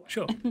through the doorway?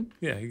 Sure.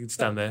 Yeah, you can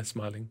stand there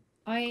smiling.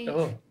 I.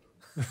 Oh.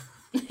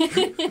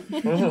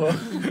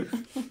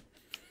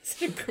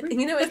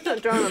 You know it's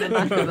not drawn on the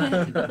back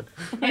of it.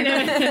 I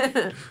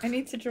know. I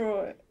need to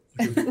draw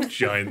it.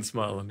 Giant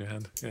smile on your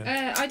hand.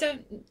 Yeah. I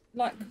don't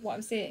like what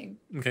I'm seeing.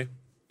 Okay.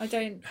 I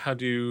don't. How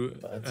do you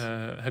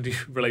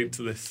relate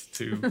to this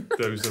to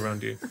those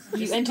around you?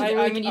 You enter the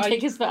room and you I-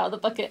 take his foot out of the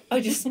bucket. I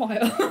just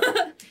smile.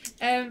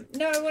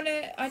 No, I want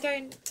to. I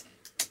don't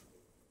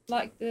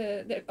like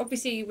the.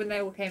 Obviously, when they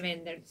all came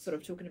in, they're sort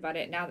of talking about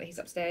it. Now that he's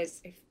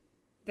upstairs, if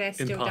they're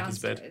still Parker's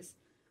bed. downstairs,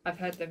 I've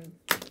heard them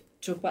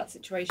talk about the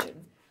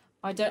situation.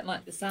 I don't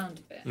like the sound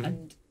of it, Mhm.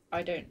 and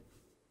I don't.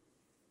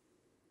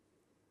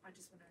 I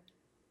just want to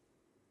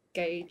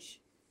gauge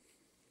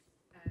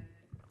the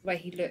way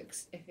he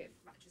looks if it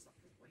matches up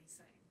with what he's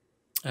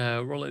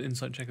saying. Roll an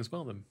insight check as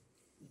well, then.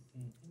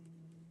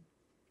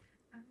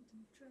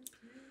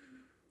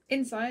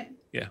 Insight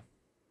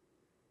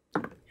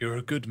You're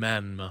a good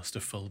man, Master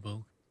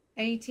Fulbo.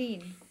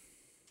 18.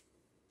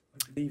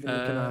 I believe in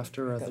looking Uh,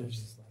 after That was others.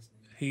 his last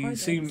name. He don't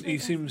seems say he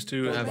that. seems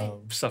to have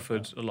Fulbo.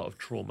 suffered a lot of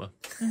trauma.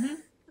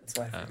 That's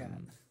why I forgot.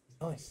 Um,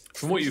 Nice.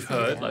 From what you've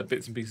heard, like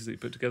bits and pieces that you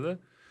put together,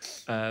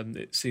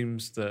 it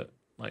seems that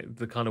like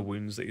the kind of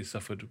wounds that he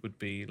suffered would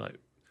be like,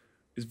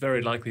 it's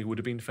very likely would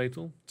have been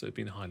fatal. So it'd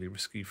been highly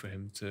risky for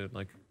him to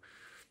like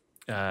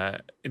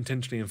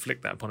intentionally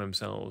inflict that upon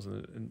himself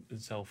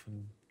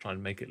and try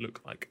and make it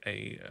look like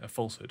a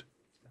falsehood.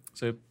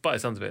 So by the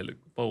sounds of it,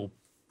 well,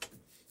 So-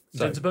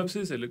 intents and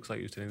purposes, it looks like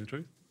you're telling the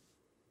truth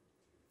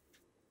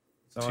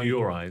So to I'm-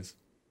 your eyes.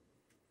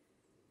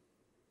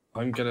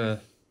 I'm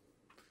gonna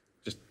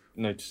just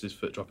notice his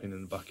foot dropping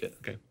in the bucket.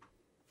 Okay.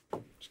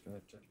 Just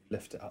gonna gently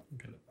lift it up,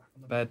 Okay. put it back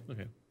on the bed,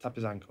 Okay. tap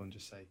his ankle, and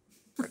just say,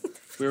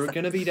 "We're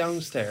gonna be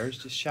downstairs.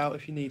 Just shout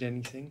if you need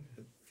anything.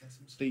 Get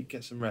some sleep,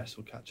 get some rest.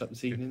 We'll catch up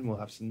this evening. We'll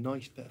have some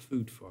nice bit of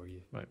food for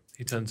you." Right.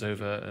 He turns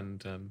over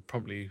and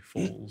promptly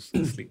falls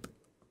asleep.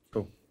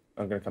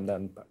 I'm gonna come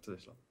down back to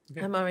this lot.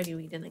 Okay. I'm already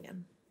reading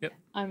again.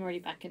 I'm already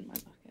back in my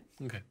bucket.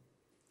 Okay.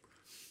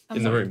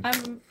 In the room.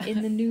 I'm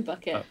In the new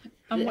bucket.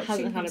 I'm that watching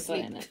hasn't had him a butt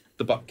sleep. in it.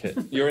 The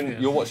bucket. You're in. Yeah.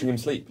 You're watching him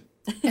sleep.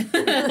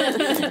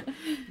 Yeah.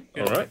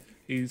 All right.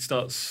 He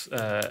starts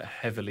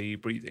heavily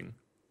breathing.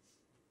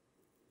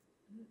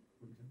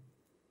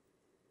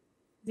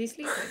 Is he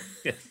sleeping?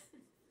 Yes.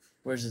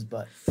 Where's his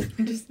butt?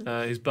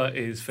 His butt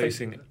is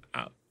facing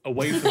out,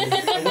 away from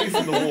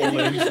the wall.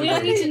 And into We the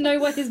don't need to room. know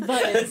where his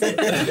butt is.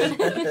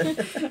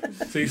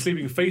 So he's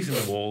sleeping facing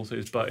the wall, so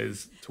his butt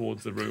is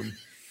towards the room.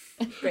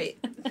 Great.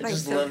 I Thanks,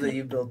 just love Tim. that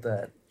you built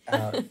that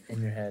out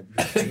in your head.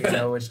 So you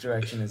know which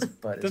direction his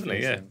butt is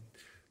Definitely, yeah. facing.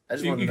 I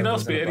just You, wanna you can know if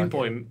ask it's me in at a any bucket.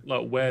 point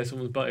like where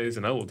someone's butt is,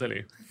 and I will tell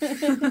you. That's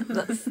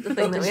the thing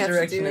that Which we have to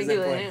direction do is it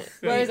regularly. pointing?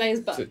 Where is A's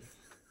butt? So-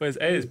 Where's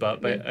Aya's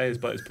butt? But Aya's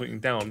butt is pointing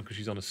down because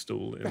she's on a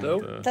stool. In No.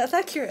 the, That's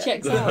accurate.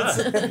 Checks out.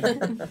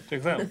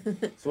 check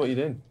that. So what are you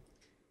doing?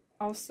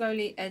 I'll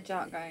slowly edge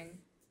out going.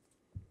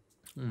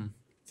 Hmm.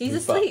 He's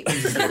His butt. asleep.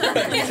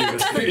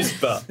 His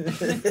butt.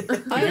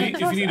 If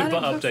you need a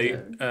butt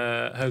update,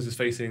 hers is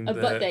facing A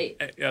the butt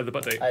date. Yeah, the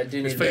butt date. I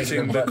do It's need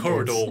facing the butt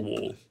corridor dates.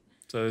 wall.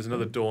 So there's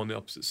another door on the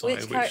opposite side.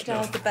 Which character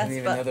has the I best didn't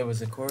even know butt? there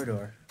was a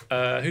corridor.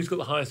 Who's got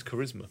the highest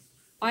charisma?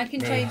 I can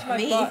change my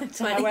Me? butt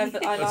to however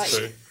I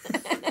That's like,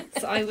 true.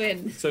 so I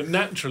win. So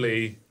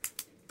naturally,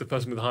 the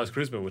person with the highest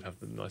charisma would have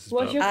the nicest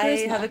What's butt. your I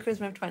charisma? have a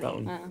charisma of 20. That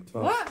one. Oh.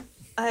 12. What?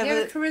 I You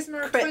have have a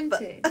charisma of crit butt.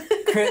 20.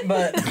 Crit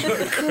butt.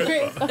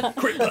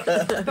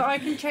 But I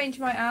can change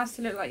my ass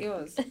to look like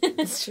yours.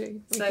 It's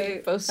true.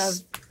 So both have.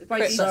 by,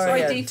 Crit.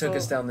 Sorry, by I default. took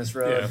us down this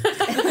road.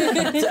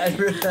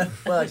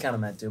 Well, I kind of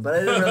meant to, but I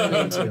didn't really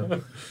mean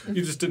to.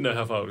 You just didn't know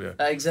how far it would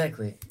go.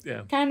 Exactly.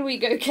 Yeah. Can we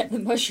go get the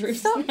mushrooms?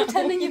 Stop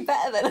pretending you're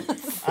better than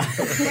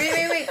us.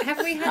 Wait. Have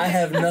we had? I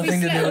have we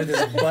nothing to do slept? with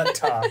this butt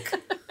talk.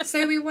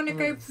 So we want to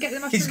go get the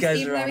mushrooms guys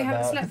even are though on we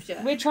haven't about- slept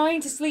yet. We're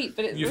trying to sleep,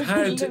 but it's You've really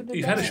had middle of the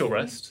you've had a day. short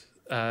rest.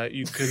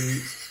 You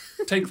can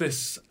take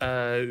this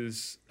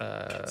as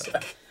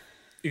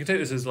you can take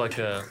this as like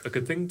a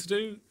good thing to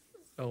do,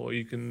 or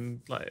you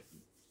can like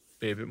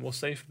be a bit more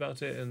safe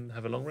about it and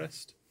have a long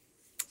rest.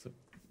 So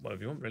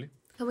whatever you want, really.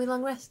 Can we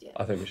long rest yet?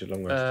 I think we should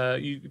long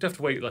rest. You'd have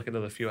to wait like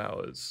another few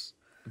hours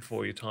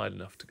before you're tired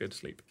enough to go to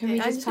sleep. Can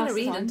we I'm just going pass to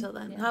the read time? until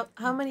then. Yeah.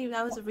 How many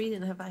hours of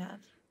reading have I had?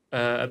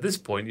 At this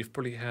point, you've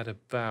probably had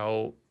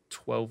about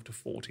 12 to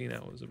 14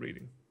 hours of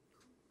reading.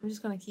 I'm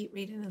just going to keep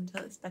reading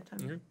until it's bedtime.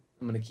 Okay.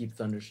 I'm gonna keep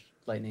thunder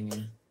lightning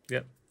and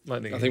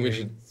Lightning. I think we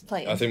should. It's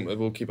playing. I think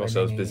we'll keep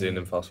ourselves busy and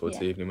then fast forward to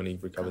the Yeah. evening when he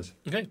recovers.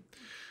 Okay.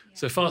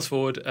 So fast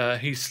forward,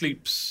 he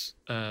sleeps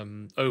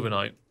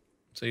overnight,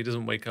 so he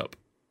doesn't wake up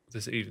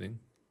this evening.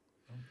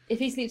 If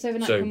he sleeps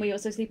overnight, So- can we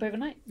also sleep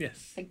overnight?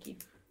 Yes. Thank you.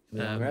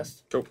 long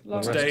rest. Cool.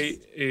 Long Long Today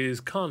rest.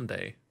 is Khan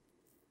Day.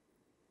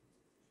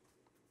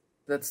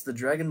 That's the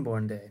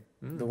Dragonborn Day,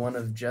 Mm. the one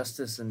of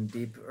justice and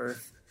deep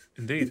earth.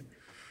 Indeed.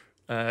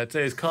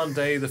 Today is Khan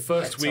Day, the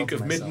first That's week of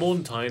helping myself.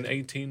 Mid-Morntine,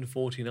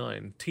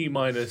 1849. T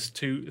minus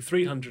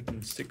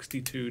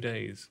 362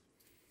 days.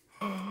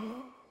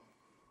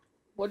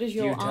 What does Do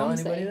your you tell arm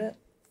anybody say? that?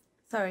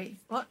 Sorry,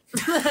 what?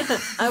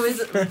 I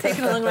was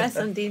taking a long rest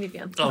on D&D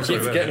Beyond. Oh, I sorry,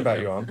 keep forgetting about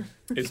your arm.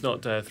 It's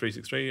not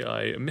 363.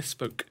 I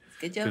misspoke.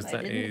 Good job, 'Cause I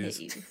that didn't is-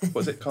 hit you.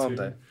 Was it calm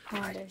day?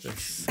 Monday.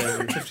 That's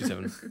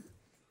 57.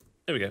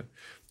 There we go.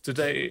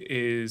 Today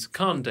is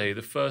Khan Day,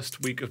 the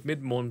first week of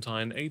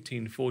Mid-Morntine,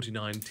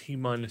 1849. T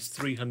minus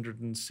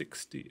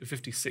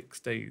 356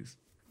 days.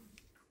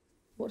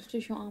 What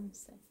does your arm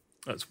say?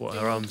 That's what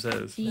her arm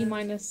says. T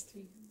minus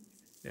 3.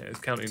 Yeah, it's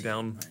counting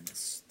down.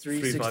 Minus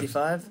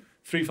 365,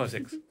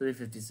 356.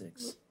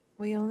 356.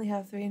 We only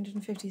have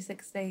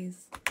 356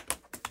 days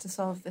to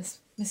solve this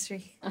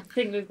mystery. I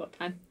think we've got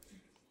time.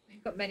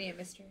 We've got many a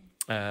mystery.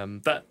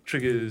 That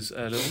triggers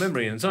a little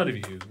memory inside of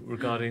you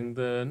regarding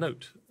the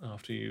note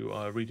after you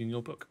are reading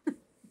your book.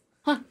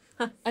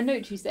 A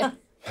note, you say?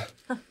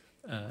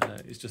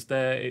 It's just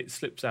there. It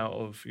slips out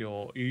of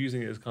your. You're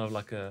using it as kind of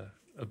like a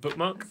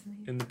bookmark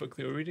in the book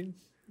that you're reading.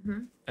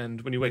 Mhm.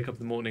 And when you wake up in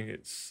the morning,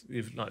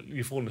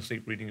 you've fallen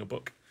asleep reading your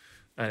book,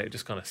 and it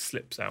just kind of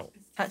slips out.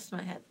 Touched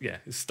my head. Yeah,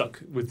 it's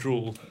stuck with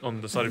drool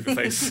on the side of your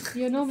face.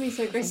 You're normally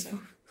so graceful.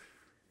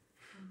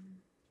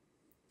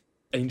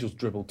 Angels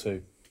dribble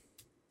too.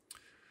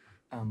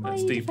 Why are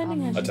That's you deep.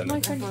 defending him? I don't know.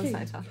 My friend Everyone's too.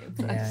 like talking,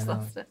 so I Yeah, just I know.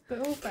 lost it.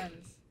 We're all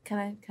friends. Can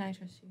I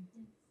trust you?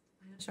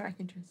 I'm not sure I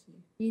can trust you.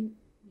 You-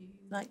 You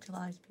like to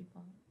lie to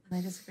people, and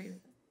I disagree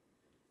with it.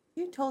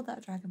 You told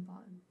that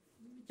dragonborn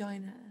you would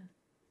join her, and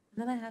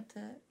then I had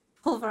to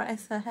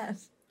pulverize her head.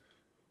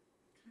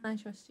 Can I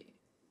trust you?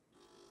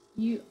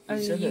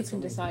 Only said you that to can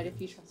me. decide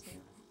if you trust me.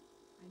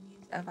 I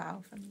need a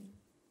vow from you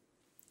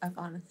of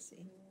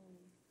honesty.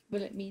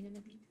 Will it mean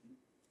anything I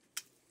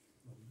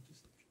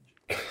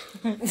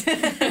to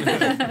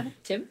you?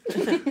 Tim?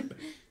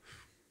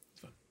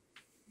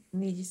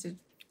 need you to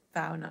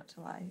vow not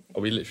to lie.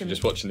 Are we literally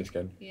just watching this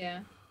game? Yeah.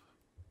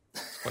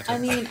 Quite I a-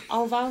 mean,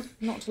 I'll vow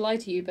not to lie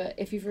to you, but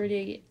if you've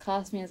really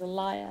classed me as a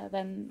liar,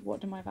 then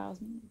what do my vows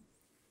mean?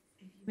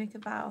 If you make a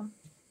vow,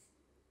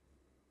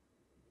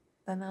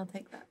 then I'll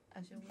take that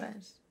as your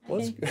word.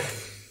 Okay.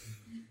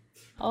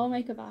 I'll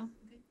make a vow.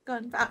 Go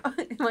on, vow.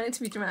 I want it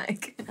to be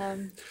dramatic.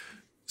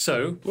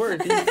 So,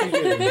 Word. This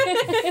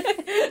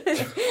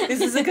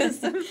is a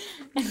custom.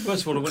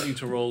 first of all, I want you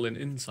to roll an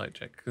insight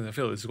check because I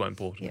feel this is quite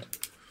important. Yeah.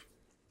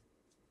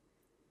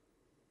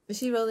 Was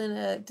she rolling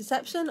a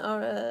deception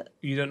or a?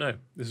 You don't know.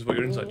 This is what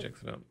your insight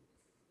check's about.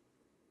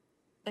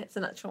 It's a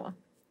natural one.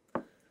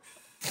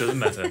 Doesn't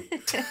matter.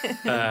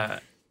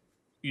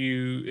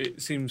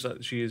 It seems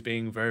that she is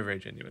being very, very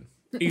genuine.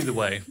 Either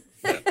way,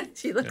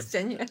 She looks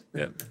genuine.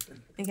 yeah.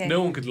 Okay.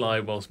 No one could lie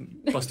whilst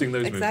busting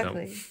those moves out.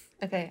 Exactly.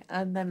 Okay,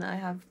 and then I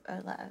have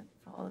a letter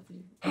for all of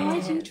you. Why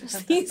do you Yeah, trust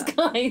have these that.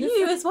 guys?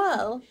 You as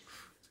well.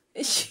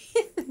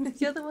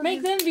 You're the one.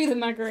 Make who- them do the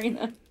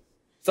Macarena.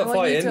 Stop I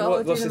want you fighting. to all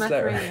What's do this the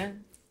letter? Macarena.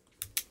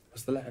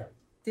 What's the letter?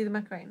 Do the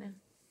Macarena.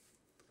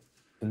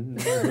 I'm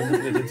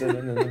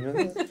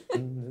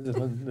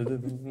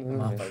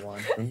off by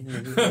one.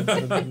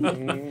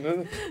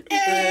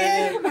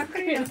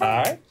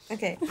 Hi.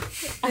 Okay.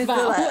 A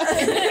vow.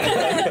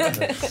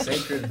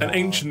 Sacred An vow.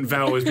 ancient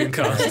vow has been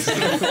cast.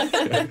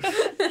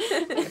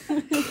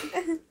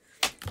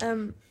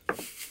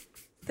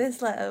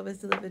 This letter was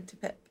delivered to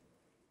Pip.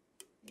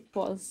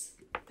 Was.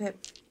 Pip,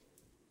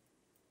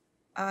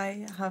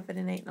 I have an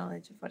innate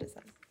knowledge of what it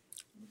says.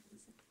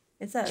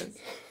 It says,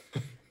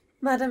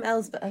 Madam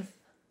Elsbeth,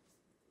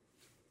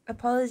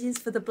 apologies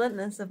for the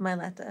bluntness of my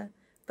letter,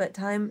 but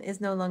time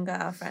is no longer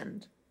our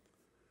friend.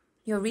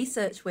 Your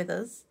research with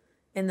us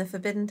in the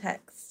forbidden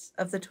texts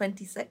of the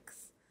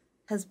 26th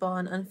has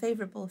borne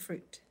unfavourable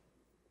fruit.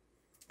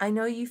 I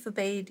know you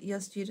forbade your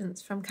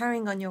students from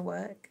carrying on your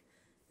work,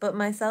 but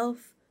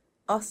myself,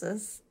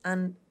 Ossus,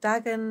 and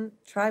Dagon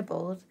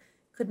Tribald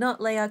could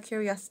not lay our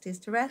curiosities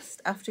to rest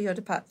after your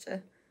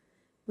departure.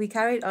 We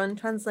carried on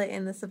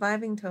translating the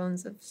surviving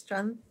tomes of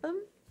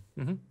Strantham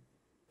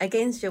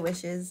against your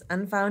wishes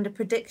and found a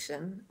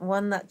prediction,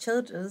 one that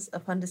chilled us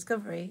upon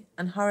discovery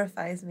and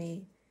horrifies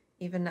me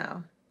even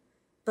now.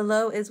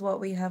 Below is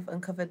what we have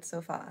uncovered so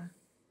far.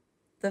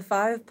 The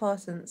 5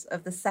 portents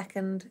of the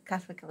second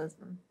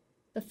cataclysm.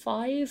 The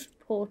 5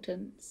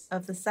 portents.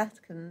 Of the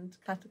second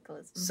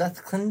cataclysm.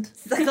 Sethkland?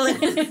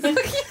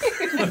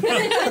 I'm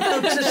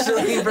I'm just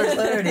looking for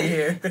clarity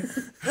here.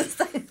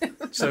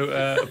 So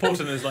a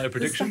portent is like a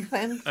prediction,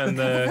 and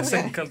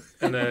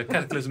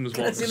cataclysm is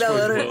what I see that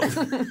destroys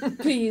the letter? world.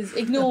 Please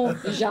ignore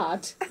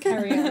Jad.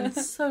 Carry on.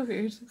 It's so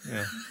rude.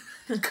 Yeah.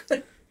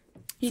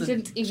 He It's a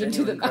didn't even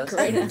do the genuine question.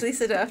 macarena. At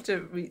least I don't have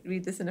to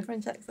read this in a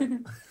French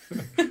accent.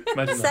 Imagine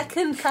that.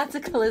 Second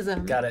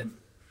cataclysm. Got it.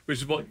 Which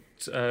is what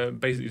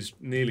basically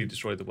just nearly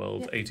destroyed the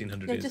world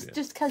 1800 Yeah, years ago.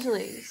 just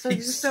casually. So You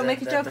just don't said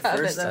make a that joke the out of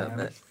it first though.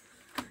 time.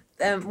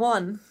 But,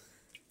 1.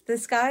 The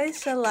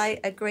skies shall light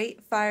a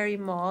great fiery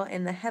maw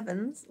in the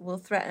heavens will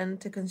threaten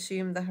to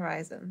consume the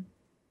horizon.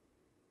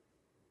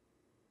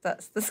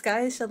 That's the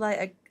skies shall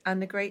light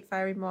and a great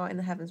fiery maw in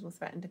the heavens will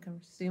threaten to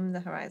consume the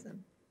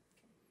horizon.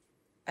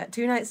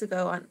 2 nights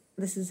ago,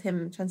 this is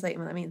him translating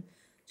what I mean.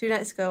 2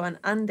 nights ago on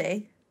Ande,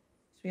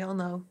 which we all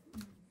know,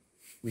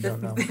 We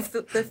don't know. the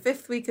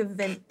 5th week of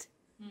Vint,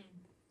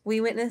 we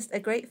witnessed a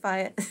great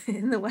fire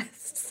in the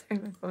west. Sorry,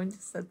 my phone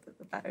just said that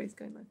the battery's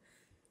going low.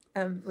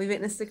 We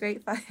witnessed a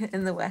great fire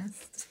in the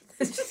west.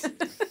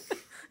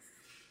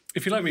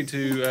 If you'd like me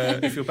to,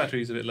 if your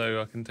battery's a bit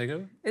low, I can take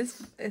over.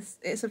 It's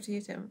up to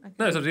you, Tim.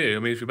 No, it's up to you. I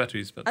mean, if your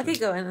battery's... I'll keep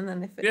going, and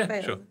then if it Yeah,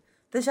 fails. sure.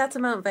 The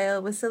Chateaumont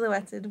Vale was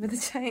silhouetted with a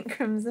giant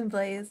crimson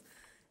blaze,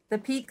 the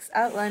peaks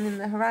outlining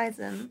the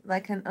horizon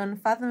like an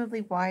unfathomably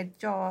wide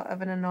jaw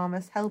of an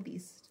enormous hell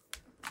beast.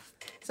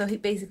 So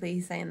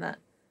he's saying that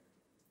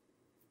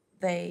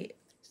the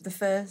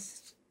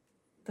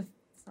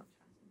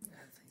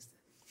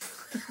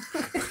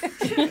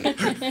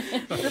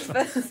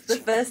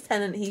first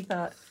tenant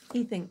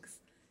he thinks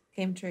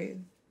came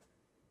true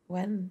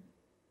when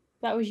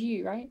That was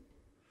you, right?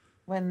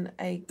 when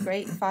a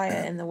great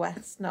fire in the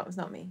west. No, it was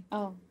not me.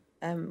 Oh.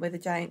 With a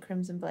giant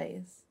crimson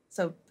blaze.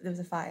 So there was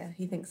a fire.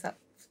 He thinks that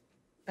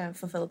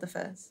fulfilled the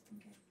first.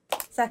 Okay.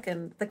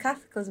 Second, the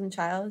cataclysm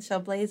child shall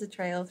blaze a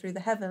trail through the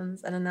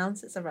heavens and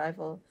announce its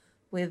arrival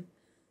with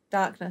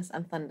darkness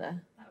and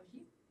thunder. That was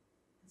you.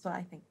 That's what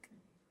I think.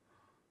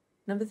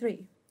 Number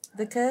 3,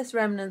 the cursed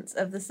remnants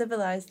of the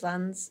civilized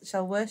lands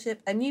shall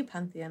worship a new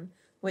pantheon,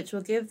 which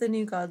will give the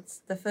new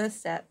gods the first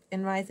step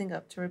in rising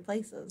up to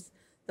replace us,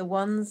 the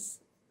ones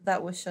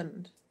that were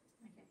shunned.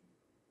 Okay.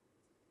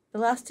 The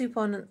last 2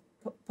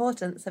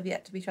 portents have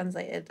yet to be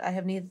translated. I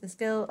have neither the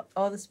skill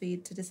or the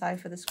speed to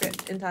decipher the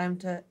script in time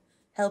to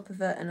help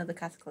avert another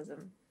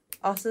cataclysm.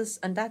 Ossus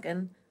and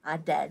Dagon are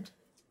dead.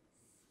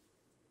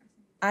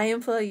 I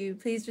implore you,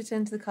 please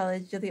return to the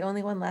college. You're the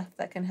only one left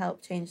that can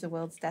help change the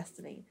world's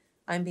destiny.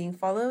 I'm being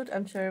followed,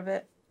 I'm sure of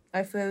it.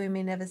 I fear we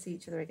may never see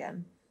each other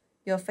again.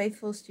 Your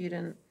faithful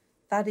student,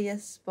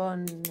 Thaddeus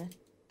Bonneton.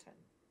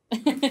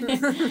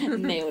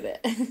 Nailed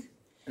it.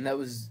 And that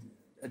was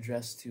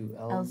addressed to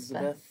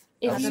Elizabeth.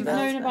 If Adam you've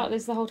Elspeth. known about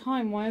this the whole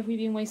time, why have we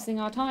been wasting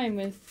our time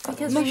with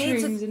Because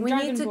mushrooms and we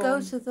need to go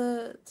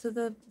Dragonborn? to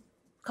the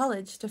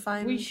college to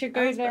find. We should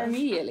go there Elspeth.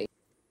 immediately.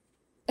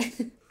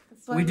 That's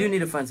why We do need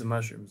to find some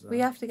mushrooms, though. We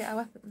have to get our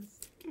weapons.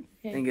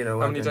 And get our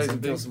How many weapons days and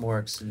have kill been? some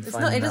orcs and It's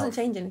find not. It them doesn't out.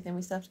 change anything.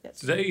 We still have to get.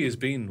 Today has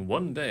been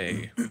one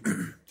day.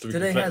 So we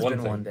Today can collect has been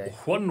thing. one day.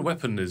 One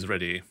weapon is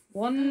ready.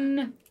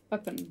 One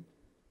weapon.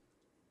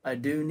 I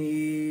do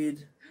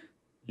need...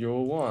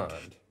 Your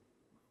wand.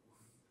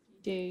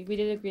 We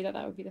did agree that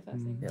would be the first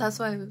thing. Yeah. That's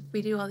why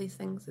we do all these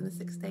things in the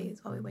 6 days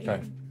while we wait.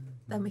 Okay.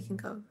 Then we can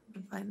go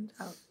and find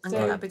out. And So-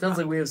 get our big Sounds rock.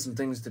 like we have some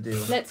things to do.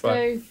 Let's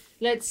Right. go.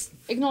 Let's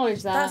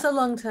acknowledge that. That's a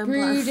long-term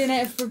Brood plan. in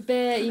it for a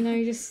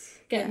bit, just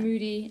get Yeah.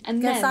 moody,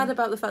 and Get then sad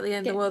about the fact the end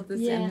of get- the world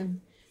is yeah.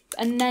 in.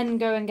 and then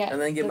go and get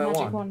And then get the my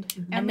magic wand.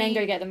 and, And then we-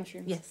 go get the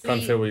mushrooms. Yes.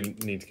 Kind of feel we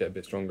need to get a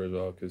bit stronger as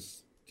well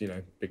because,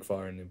 big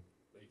fire in the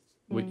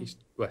Mm. east,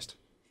 west.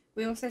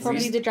 We also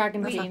Probably spend, the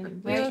dragon What's queen.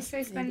 happened? we Right?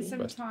 also spend Maybe.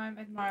 some time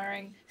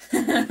admiring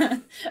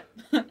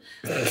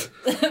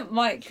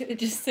Mike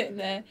just sitting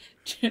there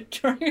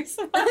drawing a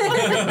smile.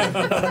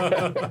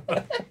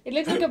 It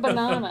looks like a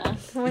banana.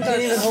 Oh my You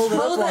can't even hold it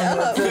Hold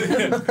up it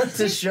long enough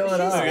to show it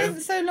She off.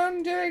 spent so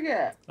long doing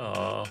it.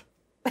 Aw.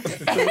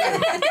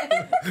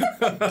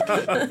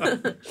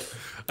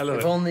 I love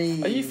If it.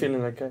 only. Are you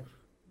feeling okay?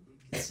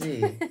 Let's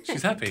see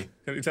She's happy.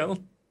 Can you tell?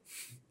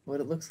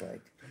 what it looks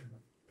like.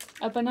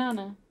 A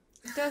banana.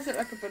 It does look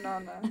like a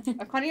banana.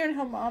 I can't even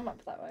hold my arm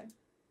up that way.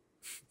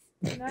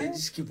 You No?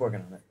 just keep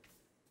working on it.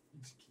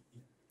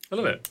 I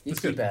love it. You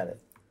That's keep good. at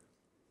it.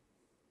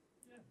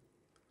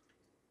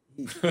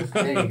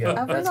 There you go.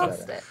 Have we That's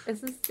lost better. it?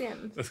 Is this the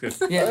end? That's good.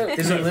 Yeah.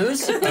 Did we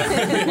lose? You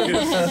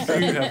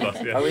have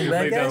lost, yeah. Are we You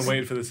back, lay down guys? and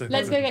wait for the second.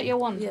 Let's go get your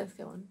wand. Yes,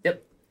 go on.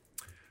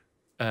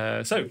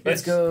 So, Let's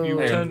yes, go. you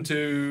Yeah. return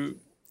to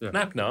Yeah.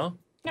 Napnar,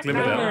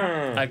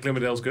 Glimmerdale, at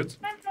Glimmerdale's Goods.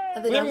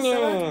 Are they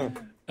downstairs?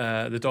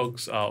 The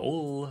dogs are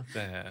all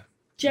there.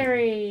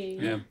 Jerry.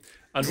 Yeah.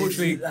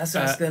 Unfortunately, Let's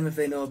ask them if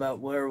they know about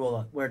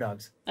were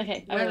dogs.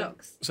 Okay. I will.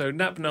 Werelocks. so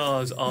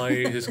Napnar's eye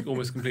is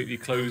almost completely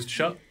closed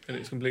shut, and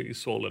it's completely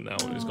swollen now.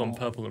 It's gone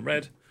purple and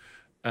red.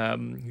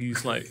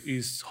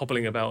 He's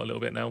hobbling about a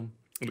little bit now.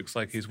 It looks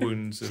like his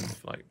wounds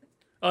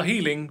are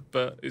healing,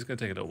 but it's going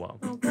to take a little while.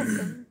 Oh, bless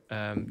him.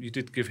 You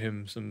did give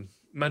him some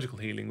magical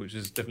healing, which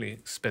has definitely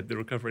sped the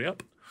recovery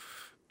up.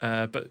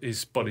 But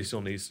his body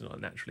still needs to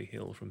naturally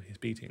heal from his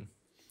beating.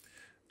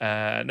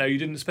 Now, you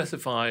didn't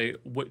specify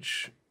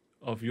which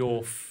of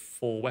your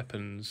 4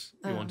 weapons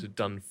you Oh. wanted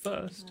done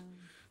first.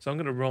 So I'm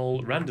going to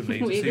roll randomly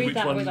to We see agreed which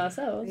that with one,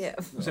 ourselves. Yeah.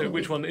 so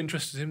which one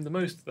interested him the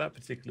most at that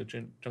particular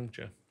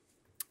juncture.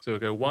 So we'll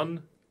go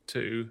 1,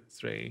 2,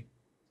 3.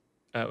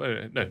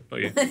 Wait, no, not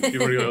you.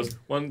 You've already got yours.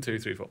 1, 2,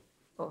 3, 4.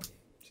 So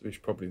we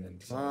should probably then.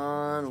 Come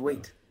on,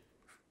 wait.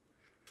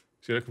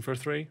 So you're looking for a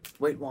 3?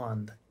 Wait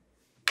wand.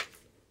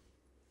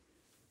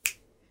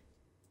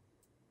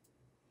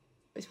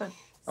 Which one?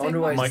 I wonder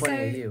why he's Mike. pointing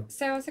at you.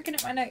 So I was looking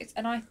at my notes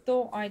and I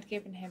thought I'd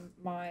given him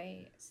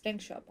my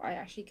slingshot, but I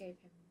actually gave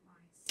him my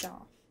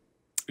staff.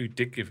 You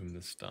did give him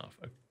the staff.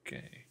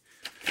 Okay.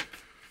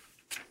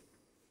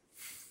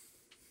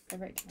 I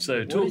wrote down. So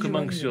did talk you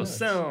amongst write in your notes?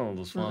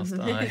 yourselves whilst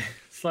I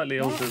slightly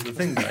alter the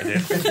thing that I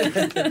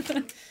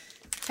did.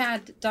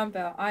 Chad,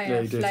 dumbbell, Yeah,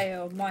 Aya, you did.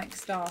 flail, Mike,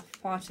 staff,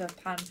 Parter,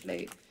 pan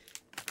flute.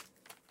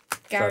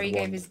 Gary gave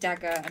wand. his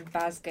dagger and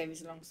Baz gave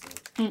his longsword.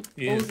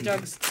 Yeah. All the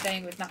dogs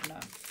staying with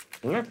Napna.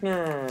 So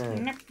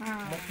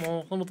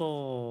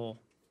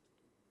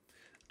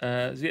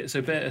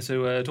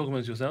talk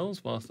amongst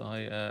yourselves whilst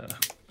I, as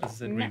I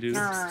said, redo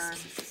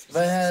this. If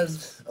I had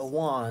a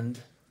wand,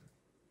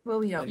 Well,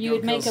 we I'd don't. You go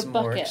would kill make a some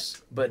bucket.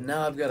 orcs, but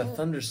now I've got a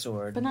thunder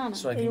sword, Banana.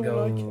 so I I can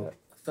don't go like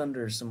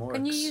thunder some orcs.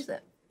 Can you use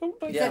it? Yeah,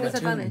 Get I'm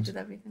disadvantage attuned. with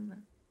everything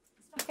then.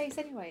 It's my face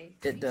anyway.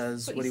 It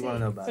does. What What do you you want to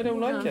see? know about I it? don't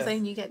No, like I'm it.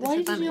 saying you get Why did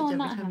you disadvantage do on every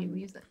that time you hand?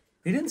 use it.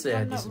 He didn't say I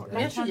I'm not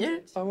disadvantage. Yes, you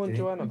did. I want Did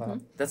he? Joanna that.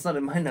 That's not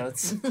in my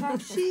notes.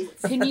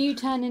 Can you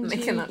turn into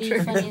Making that the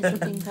true. funniest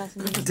looking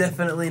person? you can?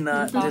 Definitely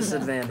not Partner.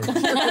 disadvantage.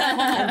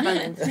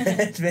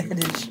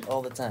 Advantage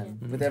all the time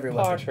with every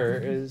weapon. Carter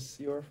is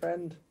your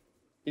friend.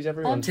 He's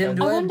everyone's Tim, friend.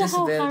 do I I have wonder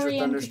how disadvantage Harry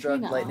with and thunderstruck,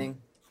 Katrina are. lightning?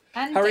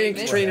 And Harry and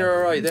David. Katrina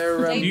are alright.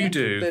 They're You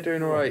do, They're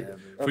doing alright.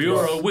 Whatever. for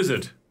you're a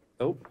wizard,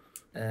 And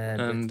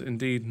and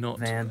indeed not.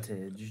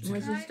 advantage.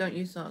 Wizards don't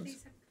use swords.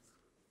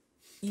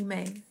 You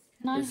may.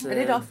 No. It's I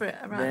did offer it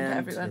around to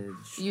everyone.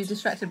 advantage. You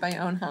distracted by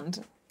your own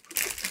hand.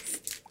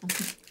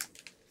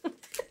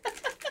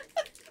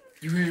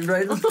 You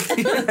rewrite it?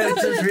 I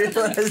just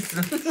realized.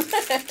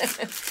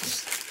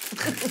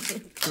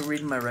 You're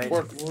reading my writing.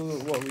 What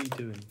are we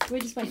doing?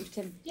 We're just waiting for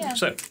Tim. Yeah.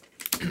 So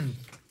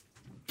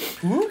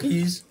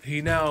Rookies.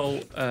 he now,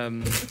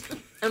 I'm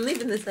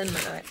leaving this in, by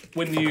the way.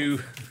 when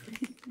you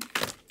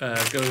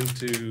go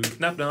into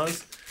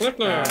Napnar's,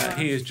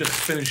 he is just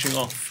finishing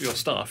off your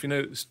staff. You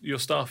know, your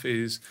staff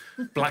is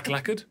black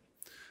lacquered,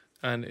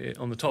 and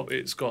on the top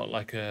it's got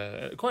like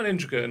a quite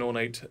intricate and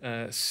ornate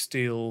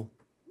steel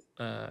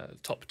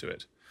top to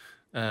it.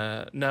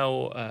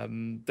 Now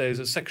there's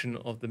a section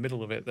of the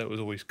middle of it that was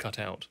always cut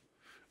out,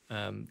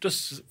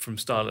 just from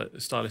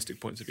stylistic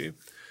points of view.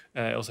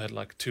 It also had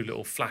like 2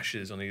 little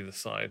flashes on either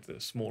side, the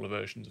smaller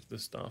versions of the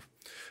staff.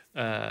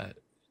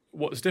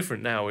 What's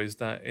different now is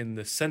that in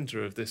the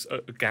center of this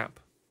gap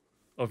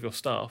of your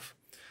staff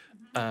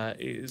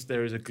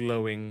there is a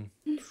glowing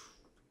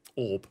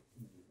orb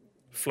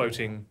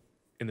floating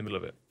in the middle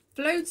of it.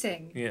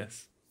 Floating.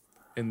 Yes,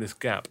 in this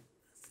gap.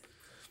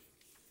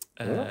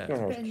 Put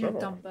in your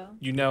dumbbell.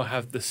 You now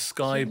have the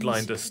Sky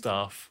Blinder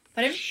staff.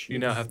 Pardon? You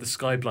now have the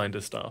Sky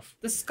Blinder staff.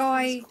 The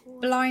sky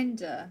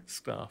blinder.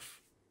 Staff.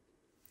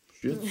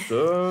 Shit's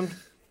done.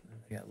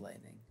 I got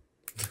lightning.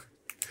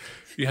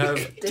 You have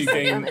you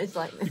gain Disadvantage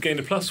lightning. you gain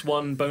a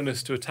 +1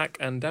 bonus to attack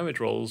and damage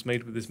rolls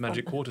made with this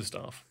magic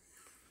quarterstaff.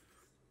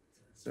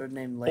 Sword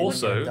named Lightning.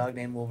 Also, and a dog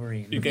named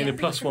Wolverine. You gain a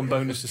 +1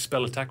 bonus to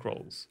spell attack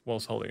rolls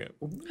whilst holding it.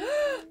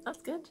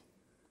 That's good.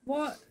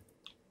 What?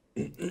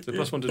 So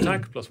 +1 to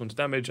attack, +1 to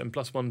damage, and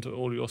 +1 to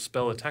all your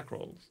spell attack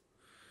rolls.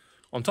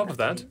 On top of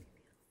that,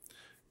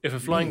 if a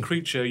flying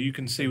creature you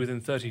can see within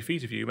 30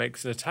 feet of you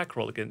makes an attack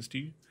roll against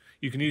you,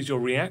 you can use your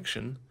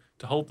reaction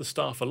to hold the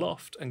staff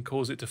aloft and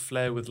cause it to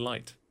flare with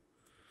light.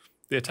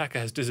 The attacker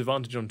has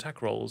disadvantage on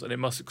attack rolls, and it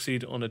must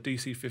succeed on a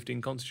DC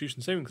 15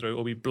 Constitution saving throw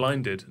or be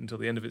blinded until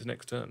the end of its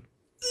next turn.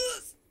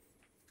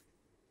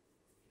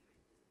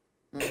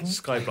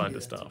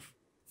 Skyblinder staff.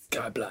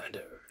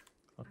 Skyblinder.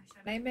 I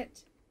shall name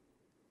it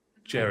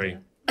Jerry.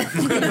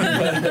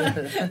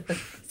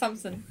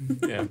 Samson.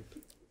 Yeah.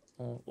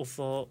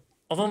 Also,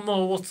 I don't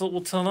know what it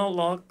will turn out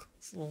like,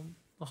 so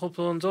I hope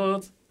you enjoy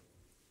it.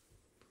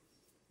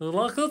 You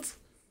like it?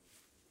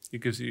 He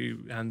gives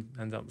you,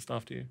 hands out the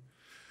staff to you.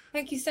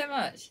 Thank you so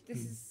much. This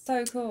is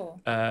so cool.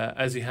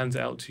 As he hands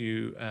it out to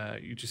you,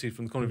 you just see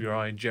from the corner of your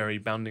eye Jerry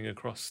bounding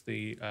across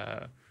the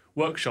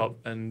workshop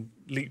and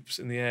leaps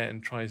in the air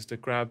and tries to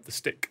grab the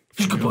stick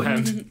from your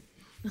hand.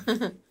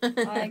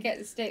 I get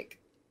the stick.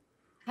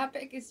 How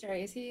big is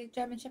Jerry? Is he a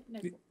German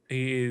Shepherd?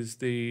 He is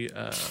the...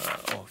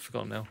 I've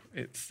forgotten now.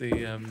 It's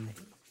the...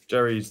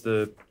 Jerry's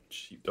the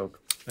sheepdog.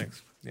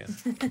 Thanks. Yeah.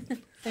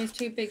 So he's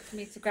too big for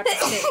me to grab the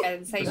stick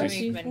and save Bless the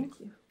you, movement. thank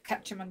you.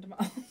 Catch him under my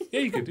arm. Yeah,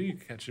 you could do. You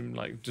could catch him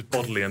like just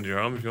bodily under your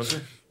arm if you want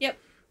to. Yep.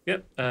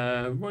 Yep.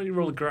 Why don't you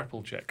roll a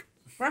grapple check?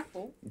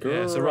 Grapple?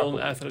 Yeah, so roll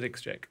an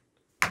athletics check.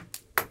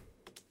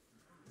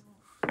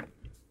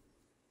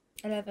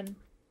 11.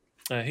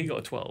 He got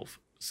a 12.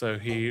 So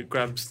he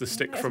grabs the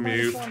stick from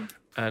you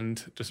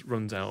and just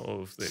runs out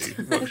of the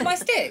With workshop. my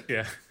stick?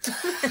 Yeah.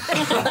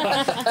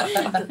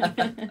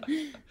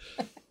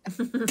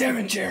 Damn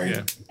it, Jerry.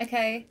 Yeah.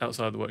 Okay.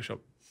 Outside the workshop.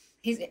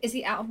 Is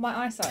he out of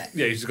my eyesight?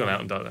 Yeah, he's just gone out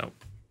and done it out.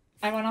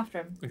 I run after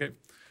him. Okay.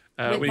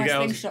 With When my you get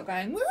slingshot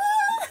going, woo!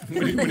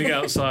 when you get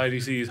outside, you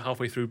see he's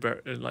halfway through,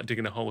 like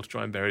digging a hole to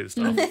try and bury the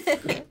stuff.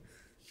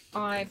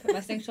 I put my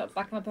slingshot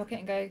back in my pocket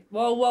and go,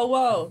 whoa, whoa,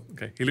 whoa.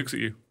 Okay. He looks at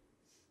you.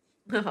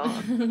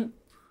 Oh.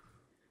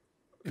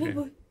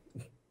 Okay.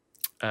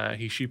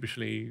 He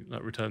sheepishly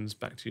returns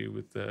back to you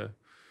with the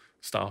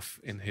staff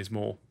in his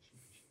maw.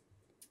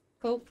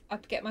 Cool. I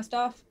get my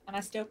staff and I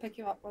still pick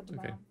you up onto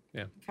my Okay. arm.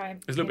 Yeah. Okay.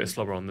 There's a little bit of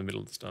slobber on the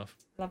middle of the staff.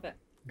 Love it.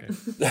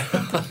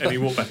 Okay. And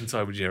you walk back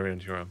inside with Jerry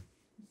under your arm.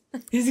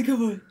 He's a good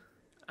boy.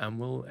 And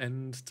we'll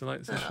end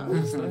tonight's session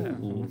just there.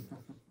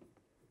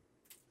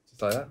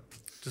 Just like that.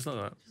 Just like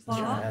that.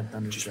 Add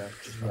Thunderstruck.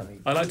 Just let me-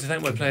 I'd like to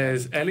thank my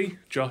players Ellie,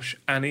 Josh,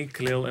 Annie,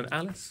 Khalil and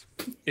Alice.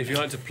 If you'd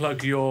like to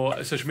plug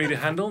your social media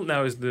handle,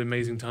 now is the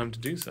amazing time to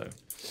do so.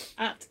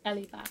 At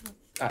Ellie Bad.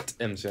 At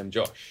MCM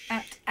Josh.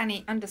 At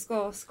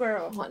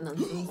Annie_squirrel. What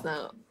nonsense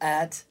now.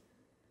 At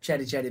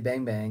Chatty Chatty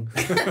Bang Bang.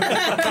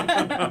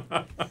 At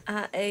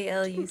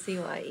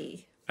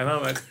ALUCYE. And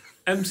I'm at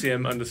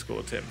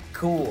MCM_Tim.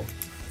 Cool.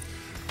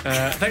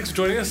 Thanks for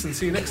joining us and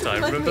see you next time.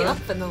 Look me Remember,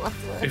 up in the last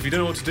word. if you don't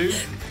know what to do,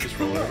 just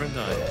roll over and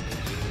die.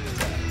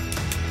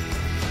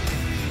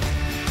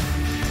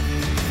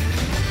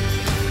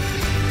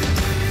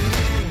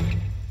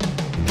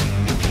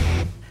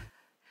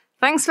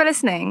 Thanks for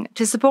listening.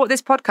 To support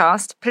this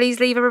podcast, please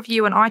leave a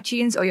review on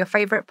iTunes or your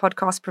favourite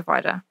podcast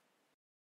provider.